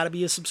 because you've got to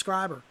be a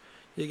subscriber.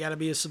 You got to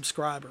be a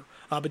subscriber.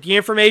 But the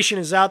information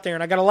is out there,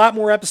 and I got a lot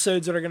more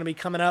episodes that are going to be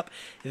coming up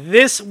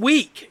this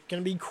week.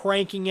 Going to be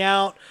cranking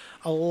out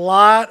a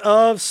lot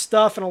of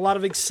stuff and a lot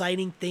of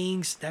exciting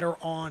things that are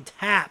on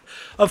tap.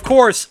 Of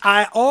course,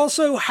 I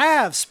also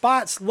have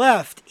spots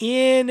left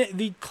in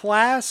the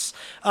class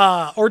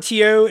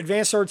RTO,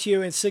 Advanced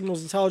RTO, and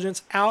Signals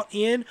Intelligence out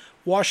in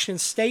Washington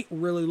State.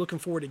 Really looking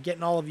forward to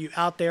getting all of you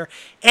out there.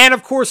 And,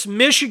 of course,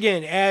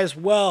 Michigan as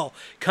well,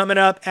 coming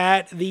up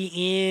at the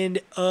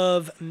end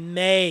of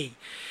May.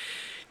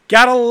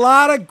 Got a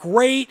lot of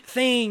great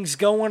things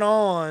going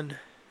on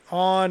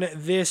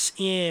this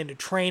end.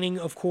 Training,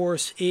 of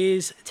course,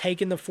 is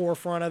taking the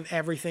forefront of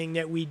everything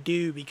that we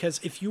do, because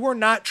if you are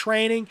not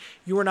training,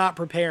 you are not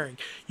preparing.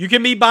 You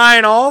can be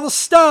buying all the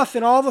stuff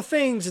and all the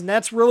things, and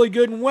that's really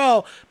good and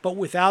well, but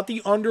without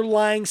the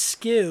underlying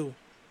skill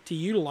to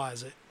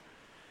utilize it,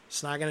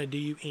 it's not going to do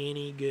you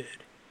any good.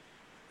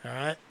 All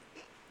right?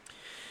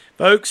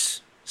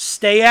 Folks,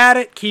 stay at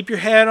it. Keep your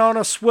head on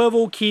a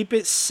swivel. Keep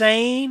it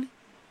sane.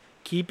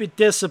 Keep it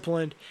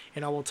disciplined,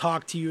 and I will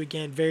talk to you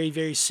again very,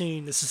 very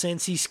soon. This is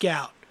NC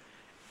Scout,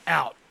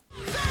 out.